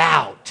figured it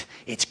out.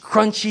 It's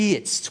crunchy,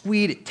 it's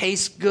sweet, it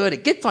tastes good,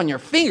 it gets on your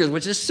fingers,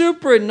 which is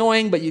super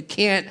annoying, but you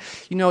can't,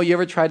 you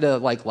ever tried to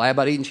lie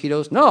about eating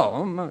Cheetos? No,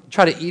 I'm not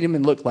try to eat them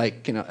and look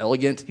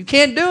elegant. You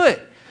can't do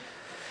it.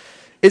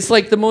 It's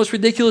like the most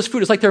ridiculous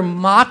food. It's like they're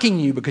mocking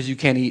you because you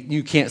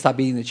can't stop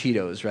eating the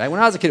Cheetos, right? When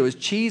I was a kid, it was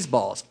cheese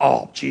balls.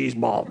 Oh, cheese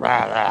ball,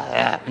 rah,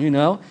 rah,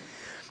 rah,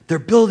 They're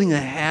building a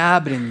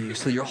habit in you,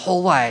 so your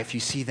whole life you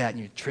see that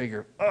and you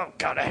trigger, oh,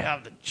 gotta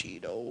have the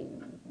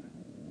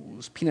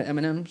Cheetos. Peanut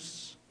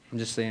M&Ms. I'm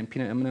just saying,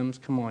 peanut M&Ms.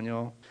 Come on,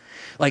 y'all.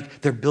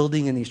 Like, they're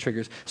building in these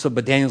triggers.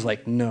 But Daniel's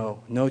like,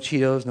 no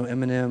Cheetos, no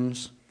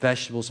M&Ms.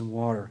 Vegetables and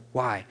water.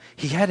 Why?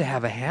 He had to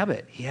have a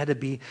habit. He had to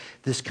be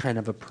this kind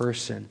of a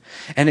person.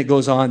 And it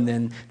goes on,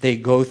 then they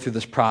go through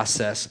this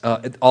process.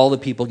 All the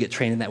people get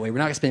trained in that way. We're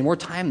not going to spend more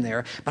time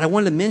there, but I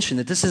wanted to mention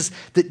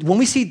that when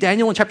we see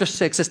Daniel in chapter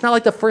 6, it's not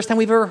like the first time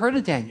we've ever heard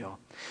of Daniel.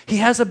 He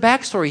has a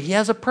backstory. He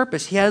has a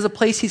purpose. He has a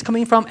place he's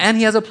coming from, and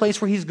he has a place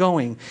where he's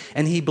going.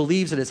 And he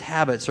believes that his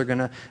habits are going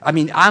to,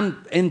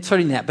 I'm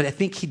inserting that, but I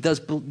think he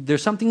does,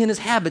 there's something in his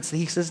habits that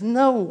he says,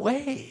 no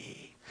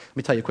way. Let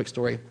me tell you a quick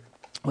story.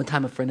 One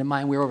time, a friend of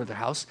mine, we were over at their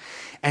house,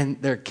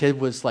 and their kid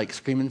was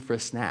screaming for a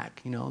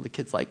snack. The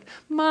kid's like,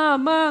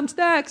 Mom,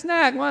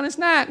 snack, want a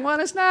snack,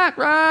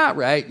 rah,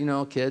 right?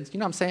 Kids, you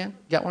know what I'm saying?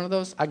 Got one of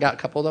those? I got a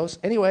couple of those.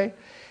 Anyway,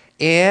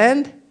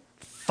 and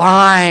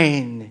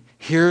fine,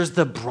 here's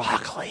the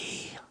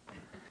broccoli.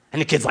 And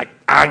the kid's like,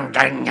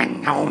 broccoli,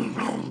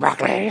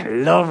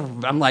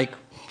 I'm like,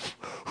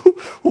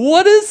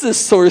 what is this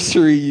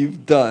sorcery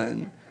you've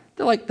done?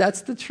 They're like,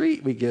 that's the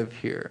treat we give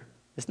here.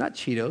 It's not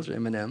Cheetos or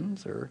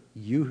M&Ms or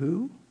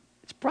Yoo-hoo.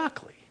 It's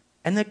broccoli.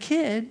 And the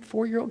kid,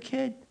 4-year-old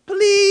kid,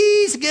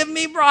 please give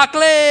me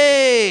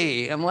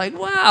broccoli. I'm like,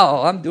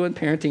 wow, I'm doing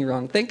parenting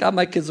wrong. Thank God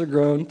my kids are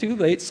grown. Too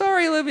late.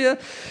 Sorry, Olivia.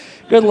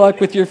 Good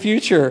luck with your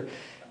future.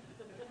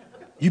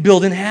 You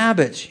build in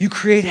habits. You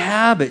create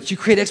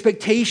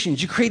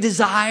expectations. You create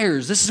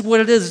desires. This is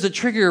what it is. It's a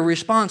trigger, a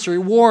response, a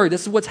reward.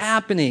 This is what's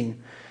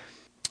happening.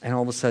 And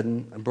all of a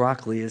sudden,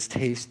 broccoli is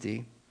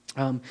tasty.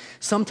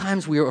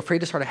 Sometimes we are afraid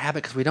to start a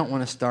habit because we don't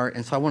want to start.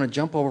 And so I want to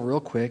jump over real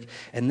quick.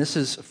 And this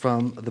is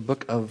from the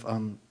book of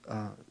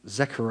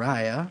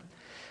Zechariah.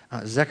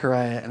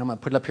 Zechariah, and I'm going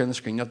to put it up here on the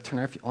screen. You don't have to turn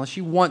it unless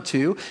you want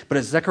to, but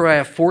it's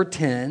Zechariah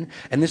 4:10,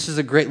 and this is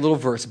a great little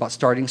verse about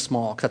starting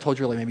small, because I told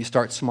you earlier, maybe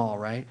start small,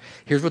 right?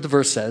 Here's what the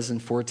verse says in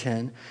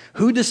 4:10.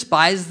 Who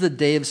despises the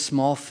day of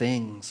small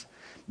things?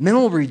 Men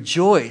will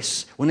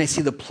rejoice when they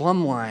see the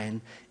plumb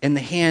line in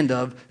the hand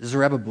of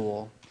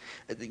Zerubbabel.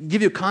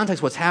 Give you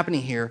context what's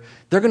happening here.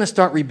 They're going to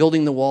start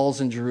rebuilding the walls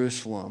in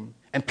Jerusalem.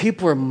 And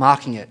people are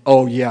mocking it.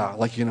 Oh, yeah,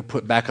 like you're going to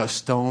put back a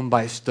stone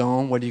by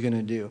stone? What are you going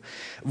to do?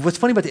 What's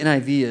funny about the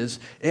NIV is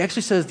it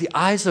actually says the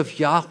eyes of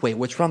Yahweh,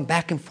 which run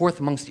back and forth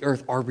amongst the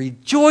earth, are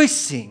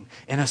rejoicing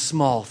in a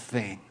small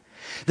thing.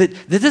 That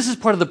this is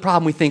part of the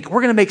problem. We think we're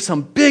going to make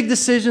some big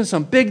decision,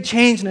 some big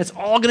change, and it's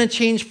all going to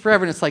change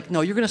forever. And it's like, no,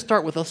 you're going to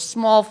start with a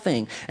small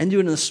thing and do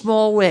it in a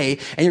small way,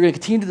 and you're going to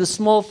continue to do the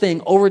small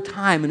thing over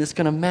time, and it's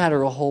going to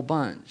matter a whole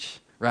bunch.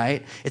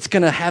 Right? It's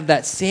going to have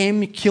that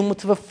same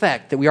cumulative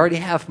effect that we already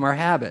have from our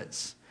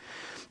habits.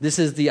 This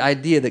is the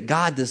idea that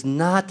God does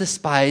not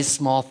despise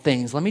small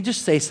things. Let me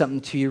just say something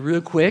to you real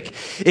quick.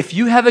 If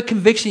you have a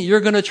conviction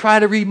you're going to try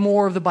to read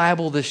more of the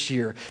Bible this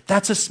year,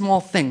 that's a small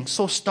thing.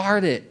 So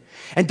start it.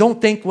 And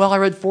don't think, well, I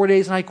read 4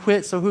 days and I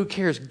quit, so who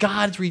cares?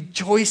 God's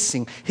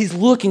rejoicing. He's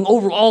looking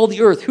over all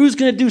the earth. Who's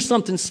going to do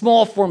something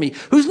small for me?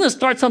 Who's going to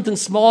start something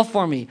small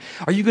for me?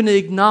 Are you going to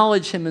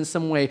acknowledge him in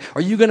some way?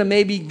 Are you going to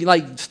maybe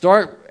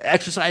start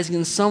exercising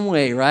in some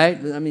way, right?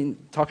 I mean,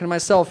 talking to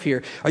myself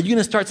here. Are you going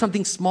to start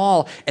something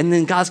small? And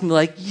then God's going to be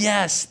like,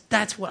 yes,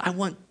 that's what I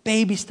want.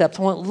 Baby steps.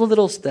 I want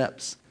little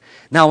steps.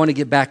 Now I want to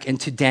get back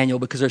into Daniel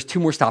because there's 2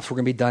 more stops. We're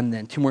going to be done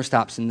then. 2 more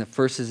stops. And the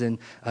first is in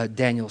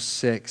Daniel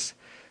 6.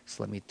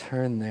 So let me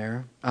turn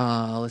there.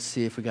 Let's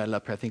see if we got it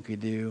up here. I think we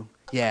do.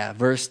 Yeah,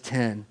 verse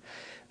 10.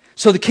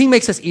 So the king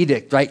makes this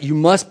edict, right? You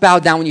must bow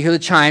down when you hear the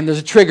chime. There's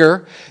a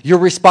trigger. Your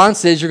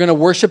response is you're going to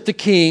worship the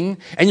king,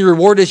 and your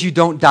reward is you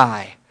don't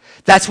die.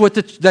 That's what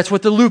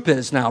the loop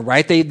is now,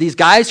 right? These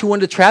guys who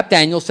wanted to trap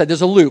Daniel said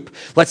there's a loop.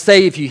 Let's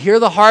say if you hear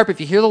the harp,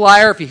 if you hear the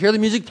lyre, if you hear the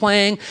music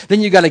playing,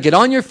 then you got to get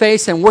on your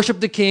face and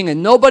worship the king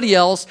and nobody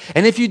else.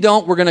 And if you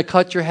don't, we're going to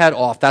cut your head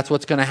off. That's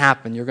what's going to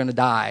happen. You're going to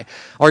die.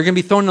 Or you're going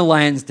to be thrown in the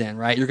lion's den,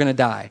 right? You're going to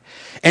die.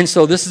 And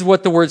so this is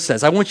what the word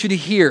says. I want you to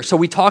hear. So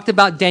we talked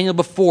about Daniel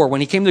before when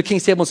he came to the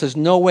king's table and says,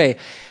 no way.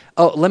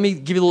 Oh, let me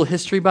give you a little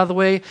history, by the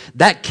way.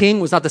 That king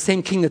was not the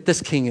same king that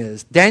this king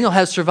is. Daniel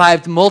has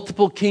survived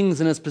multiple kings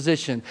in his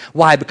position.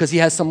 Why? Because he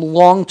has some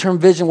long-term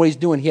vision what he's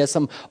doing. He has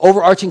some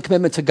overarching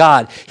commitment to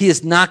God. He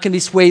is not going to be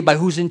swayed by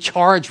who's in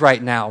charge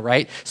right now,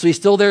 right? So he's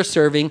still there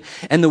serving.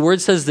 And the word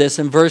says this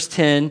in verse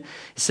 10. It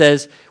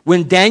says,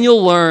 when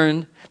Daniel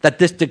learned that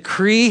this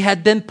decree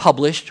had been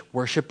published,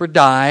 worship or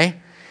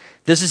die,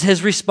 this is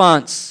his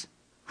response.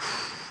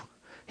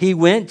 He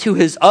went to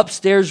his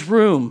upstairs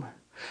room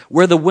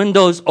where the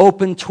windows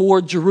opened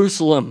toward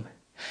Jerusalem.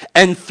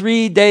 And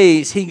 3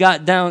 days he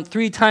got down,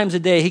 3 times a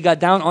day he got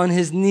down on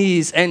his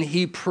knees and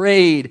he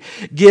prayed,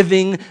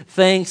 giving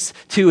thanks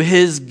to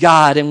his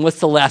God. And what's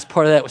the last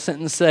part of that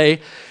sentence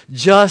say?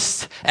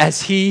 Just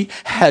as he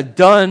had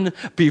done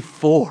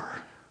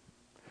before.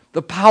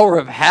 The power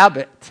of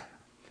habit.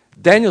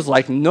 Daniel's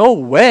like, no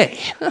way.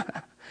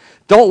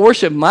 Don't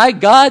worship my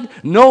God?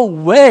 No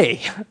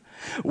way.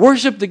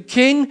 Worship the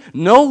king?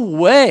 No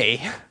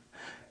way.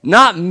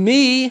 Not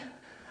me.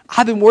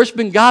 I've been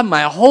worshiping God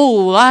my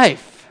whole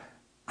life.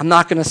 I'm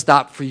not going to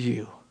stop for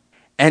you.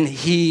 And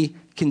he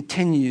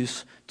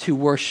continues to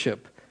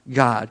worship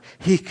God.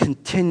 He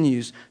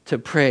continues to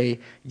pray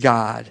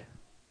God,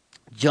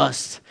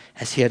 just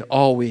as he had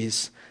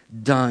always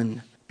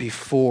done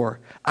before.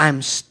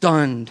 I'm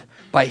stunned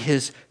by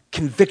his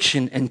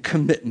conviction and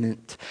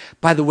commitment.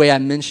 By the way, I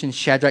mentioned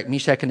Shadrach,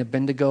 Meshach, and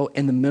Abednego.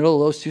 In the middle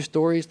of those 2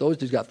 stories, those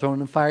dudes got thrown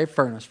in a fiery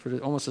furnace for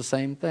almost the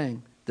same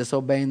thing.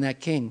 Disobeying that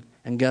king.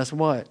 And guess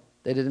what?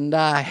 They didn't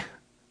die.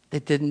 They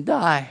didn't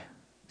die.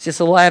 It's just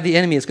a lie of the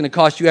enemy. It's going to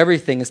cost you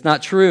everything. It's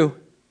not true.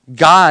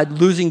 God,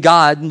 losing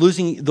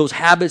those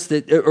habits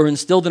that are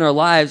instilled in our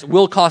lives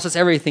will cost us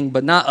everything,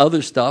 but not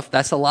other stuff.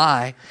 That's a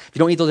lie. If you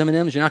don't eat those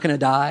M&Ms, you're not going to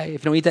die.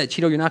 If you don't eat that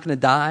Cheeto, you're not going to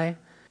die.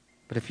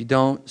 But if you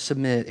don't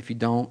submit, if you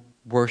don't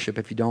worship,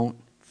 if you don't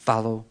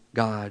follow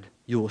God,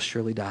 you will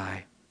surely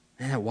die.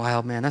 Isn't that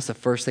wild, man? That's the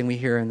first thing we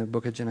hear in the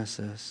book of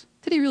Genesis.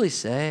 Did he really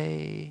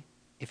say,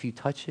 if you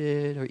touch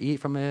it or eat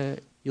from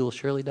it, you will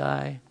surely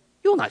die?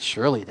 You will not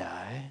surely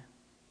die.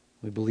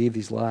 We believe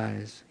these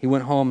lies. He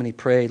went home and he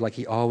prayed like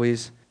he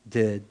always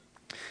did.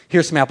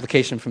 Here's some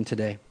application from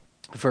today.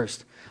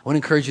 First, I want to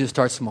encourage you to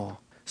start small.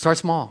 Start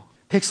small.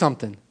 Pick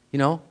something,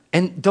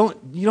 And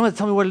you don't have to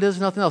tell me what it is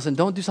or nothing else. And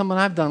don't do something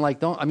I've done.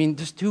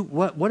 Just do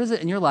what is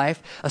it in your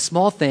life, a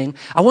small thing.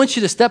 I want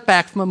you to step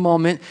back from a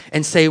moment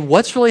and say,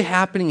 what's really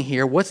happening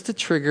here? What's the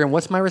trigger and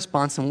what's my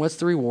response and what's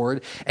the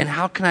reward? And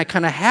how can I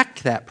kind of hack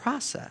that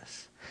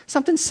process?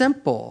 Something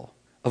simple.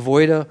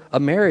 Avoid a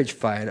marriage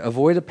fight.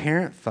 Avoid a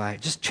parent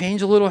fight. Just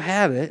change a little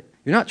habit.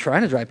 You're not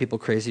trying to drive people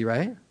crazy,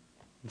 right?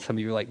 Some of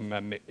you are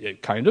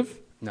like, kind of.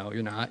 No,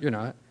 you're not. You're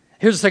not.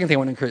 Here's the second thing I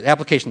want to encourage.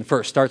 Application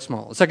first. Start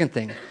small. The second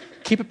thing,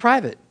 keep it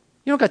private.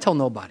 You don't got to tell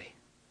nobody.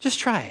 Just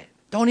try it.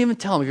 Don't even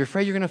tell them. If you're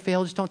afraid you're going to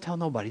fail, just don't tell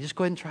nobody. Just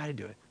go ahead and try to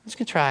do it. I'm just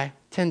going to try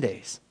 10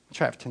 days.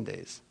 Try it for 10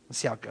 days. Let's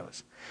see how it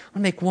goes. I'm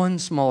going to make one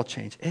small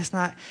change.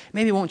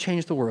 Maybe it won't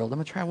change the world. I'm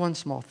going to try one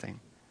small thing.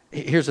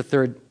 Here's a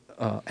third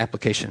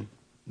application.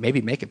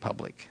 Maybe make it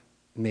public.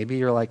 Maybe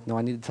you're like, no,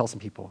 I need to tell some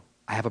people.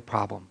 I have a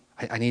problem.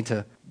 I need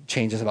to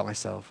change this about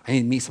myself. I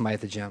need to meet somebody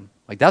at the gym.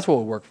 Like, that's what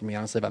would work for me,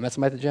 honestly. If I met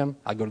somebody at the gym,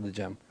 I'd go to the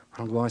gym. I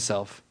don't go by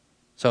myself.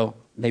 So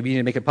maybe you need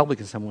to make it public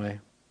in some way.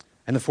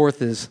 And the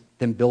fourth is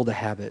then build a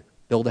habit.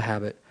 Build a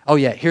habit. Oh,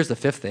 yeah, here's the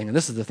fifth thing. And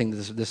this is the thing,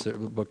 this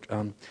book.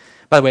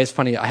 By the way, it's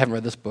funny, I haven't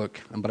read this book,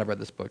 but I've read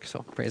this book, so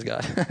praise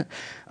God.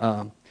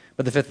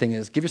 But the fifth thing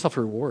is give yourself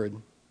a reward.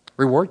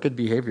 Reward good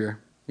behavior,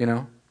 you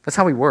know. That's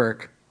how we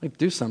work. Like,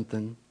 do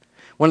something.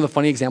 One of the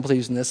funny examples I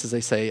use in this is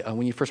they say,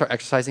 when you first start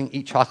exercising,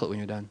 eat chocolate when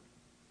you're done.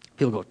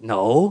 People go,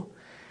 no.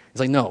 It's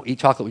like, no, eat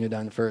chocolate when you're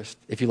done first.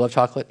 If you love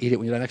chocolate, eat it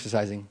when you're done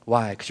exercising.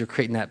 Why? Because you're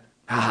creating that,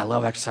 I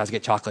love exercise,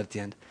 get chocolate at the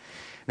end.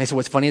 And they say,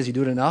 what's funny is you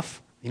do it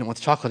enough, you don't want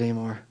the chocolate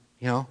anymore.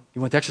 You know, you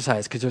want to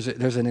exercise because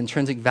there's an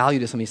intrinsic value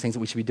to some of these things that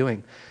we should be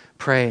doing.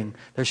 Praying.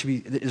 There's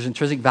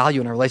intrinsic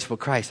value in our relationship with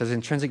Christ. There's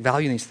intrinsic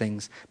value in these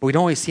things, but we don't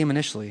always see them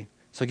initially.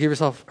 So give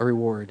yourself a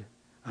reward.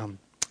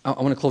 I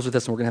want to close with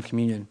this, and we're going to have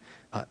communion.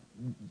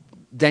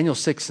 Daniel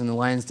 6 in the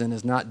lion's den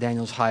is not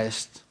Daniel's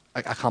highest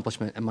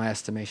accomplishment in my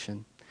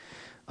estimation.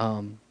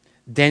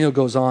 Daniel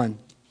goes on,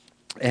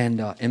 and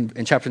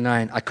in chapter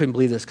 9, I couldn't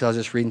believe this because I was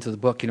just reading through the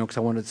book, you know, because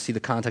I wanted to see the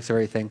context of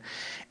everything.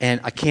 And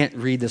I can't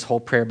read this whole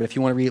prayer, but if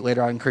you want to read it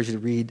later, I encourage you to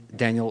read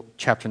Daniel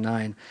chapter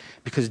 9.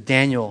 Because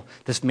Daniel,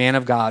 this man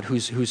of God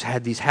who's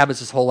had these habits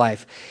his whole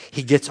life,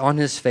 he gets on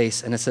his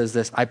face and it says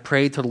this, I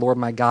prayed to the Lord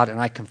my God and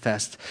I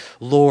confessed,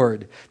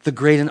 Lord, the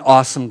great and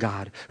awesome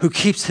God, who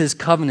keeps his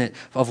covenant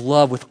of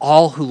love with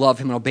all who love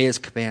him and obey his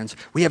commands.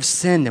 We have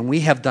sinned and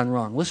we have done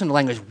wrong. Listen to the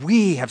language.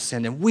 We have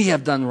sinned and we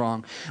have done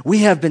wrong. We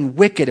have been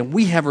wicked and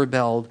we have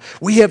rebelled.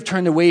 We have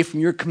turned away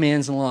from your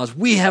commands and laws.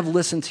 We have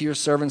listened to your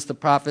servants, the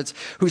prophets,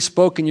 who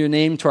spoke in your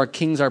name to our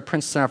kings, our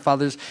princes, and our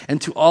fathers,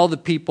 and to all the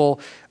people.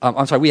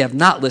 We have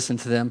not listened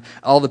to them,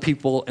 all the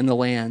people in the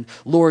land.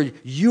 Lord,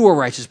 you are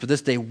righteous, but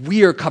this day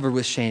we are covered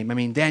with shame. I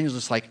mean, Daniel's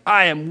just like,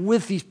 I am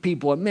with these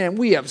people, and man,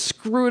 we have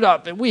screwed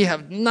up, and we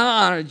have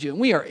not honored you, and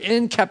we are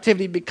in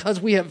captivity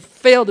because we have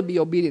failed to be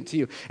obedient to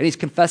you. And he's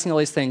confessing all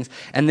these things.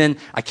 And then,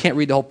 I can't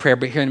read the whole prayer,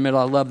 but here in the middle,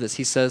 I love this.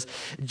 He says,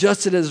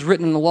 just as it is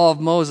written in the law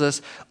of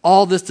Moses,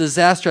 all this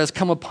disaster has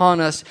come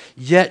upon us,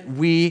 yet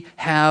we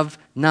have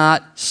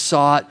not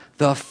sought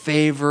the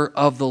favor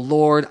of the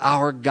Lord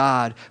our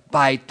God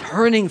by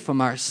turning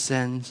from our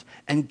sins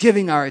and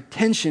giving our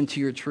attention to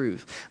your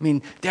truth. I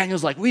mean,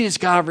 Daniel's like, we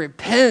just got to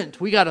repent.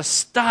 We got to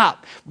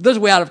stop. There's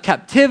a way out of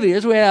captivity.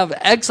 There's a way out of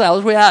exile.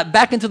 There's a way out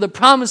back into the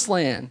promised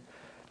land.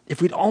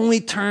 If we'd only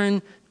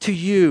turn to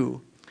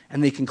you.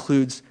 And he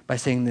concludes by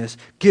saying this,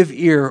 give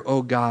ear,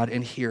 O God,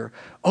 and hear.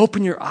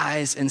 Open your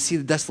eyes and see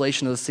the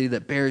desolation of the city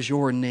that bears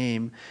your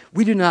name.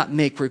 We do not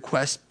make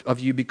request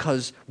of you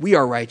because we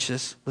are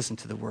righteous, listen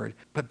to the word,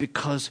 but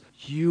because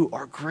you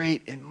are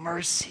great in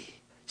mercy.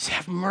 So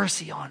have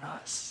mercy on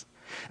us.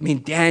 I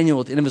mean, Daniel,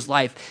 at the end of his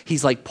life,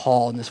 he's like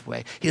Paul in this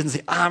way. He doesn't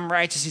say, I'm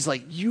righteous. He's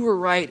like, you are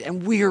right,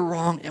 and we are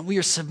wrong, and we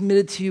are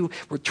submitted to you.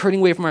 We're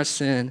turning away from our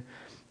sin,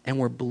 and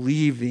we're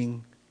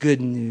believing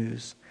good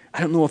news. I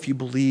don't know if you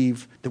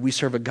believe that we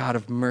serve a God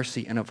of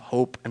mercy and of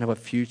hope and of a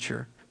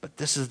future, but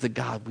this is the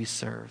God we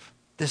serve.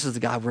 This is the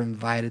God we're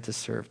invited to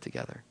serve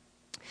together.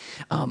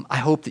 I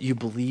hope that you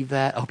believe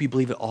that. I hope you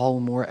believe it all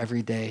and more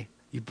every day.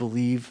 You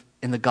believe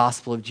in the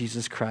gospel of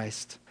Jesus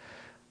Christ.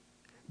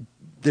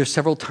 There's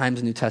several times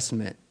in the New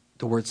Testament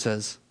the word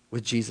says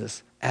with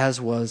Jesus, as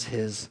was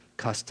his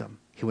custom,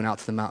 he went out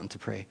to the mountain to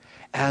pray.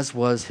 As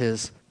was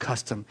his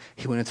custom,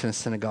 he went into a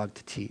synagogue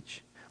to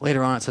teach.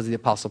 Later on, it says the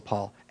Apostle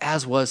Paul,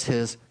 as was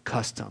his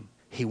custom,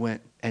 he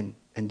went and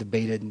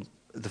debated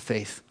the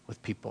faith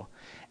with people.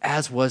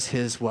 As was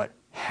his what?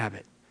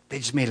 Habit. They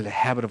just made it a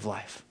habit of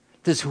life.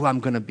 This is who I'm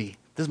going to be.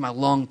 This is my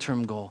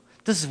long-term goal.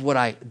 This is what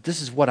I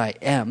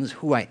am. This is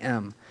who I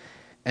am.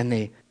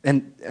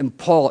 And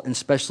Paul,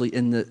 especially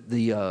in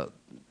the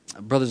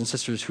brothers and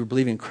sisters who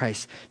believe in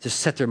Christ,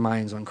 just set their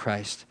minds on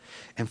Christ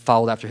and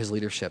followed after his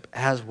leadership,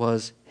 as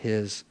was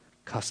his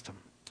custom.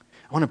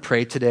 I want to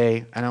pray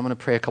today, and I'm going to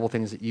pray a couple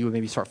things that you would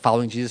maybe start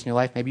following Jesus in your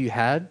life. Maybe you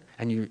had,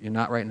 and you're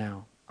not right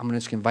now. I'm going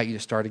to just invite you to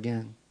start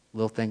again.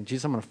 Little thing.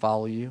 Jesus, I'm going to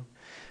follow you.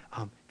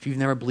 If you've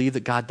never believed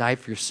that God died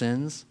for your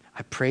sins,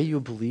 I pray you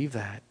would believe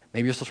that.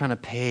 Maybe you're still trying to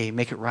pay,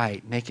 make it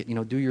right,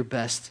 do your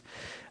best.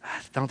 I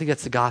don't think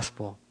that's the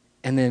gospel.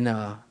 And then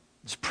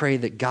just pray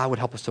that God would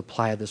help us to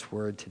apply this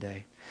word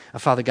today.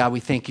 Father God, we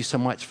thank you so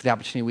much for the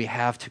opportunity we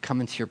have to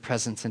come into your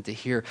presence and to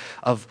hear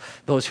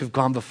of those who've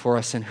gone before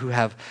us and who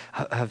have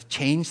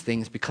changed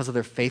things because of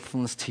their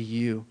faithfulness to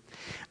you.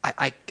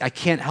 I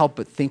can't help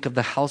but think of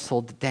the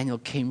household that Daniel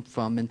came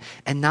from,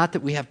 and not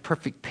that we have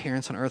perfect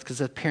parents on earth,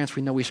 because as parents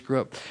we know we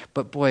screw up,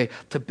 but boy,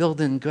 to build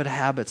in good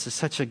habits is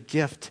such a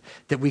gift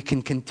that we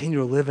can continue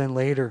to live in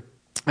later.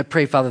 I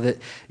pray, Father, that,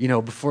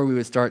 before we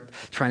would start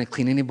trying to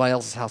clean anybody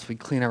else's house, we'd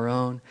clean our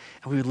own,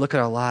 and we would look at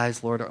our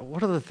lives, Lord.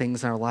 What are the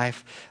things in our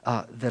life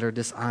that are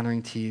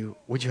dishonoring to you?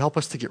 Would you help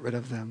us to get rid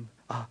of them?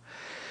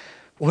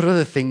 What are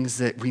the things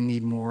that we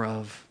need more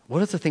of?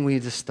 What is the thing we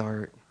need to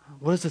start?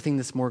 What is the thing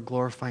that's more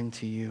glorifying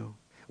to you?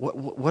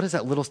 What is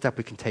that little step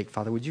we can take,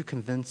 Father? Would you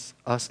convince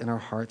us in our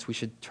hearts we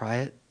should try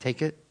it,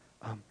 take it?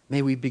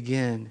 May we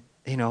begin.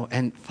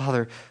 And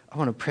Father, I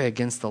want to pray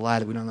against the lie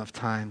that we don't have enough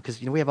time,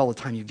 because, we have all the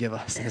time you give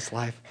us in this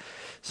life.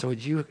 So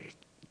would you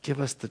give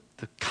us the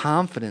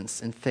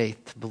confidence and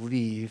faith to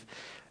believe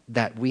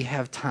that we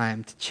have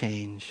time to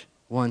change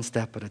one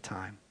step at a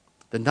time,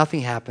 that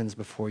nothing happens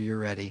before you're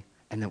ready,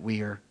 and that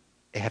we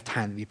have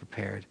time to be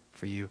prepared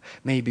for you.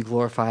 May you be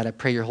glorified. I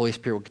pray your Holy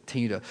Spirit will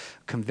continue to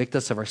convict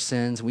us of our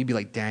sins. And we'd be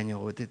like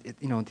Daniel. At the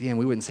end,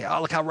 we wouldn't say, oh,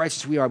 look how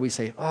righteous we are. We'd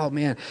say, oh,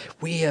 man,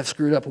 we have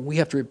screwed up and we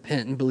have to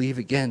repent and believe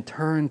again.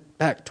 Turn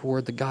back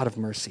toward the God of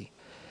mercy.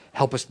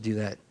 Help us to do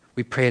that.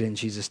 We pray it in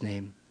Jesus'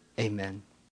 name. Amen.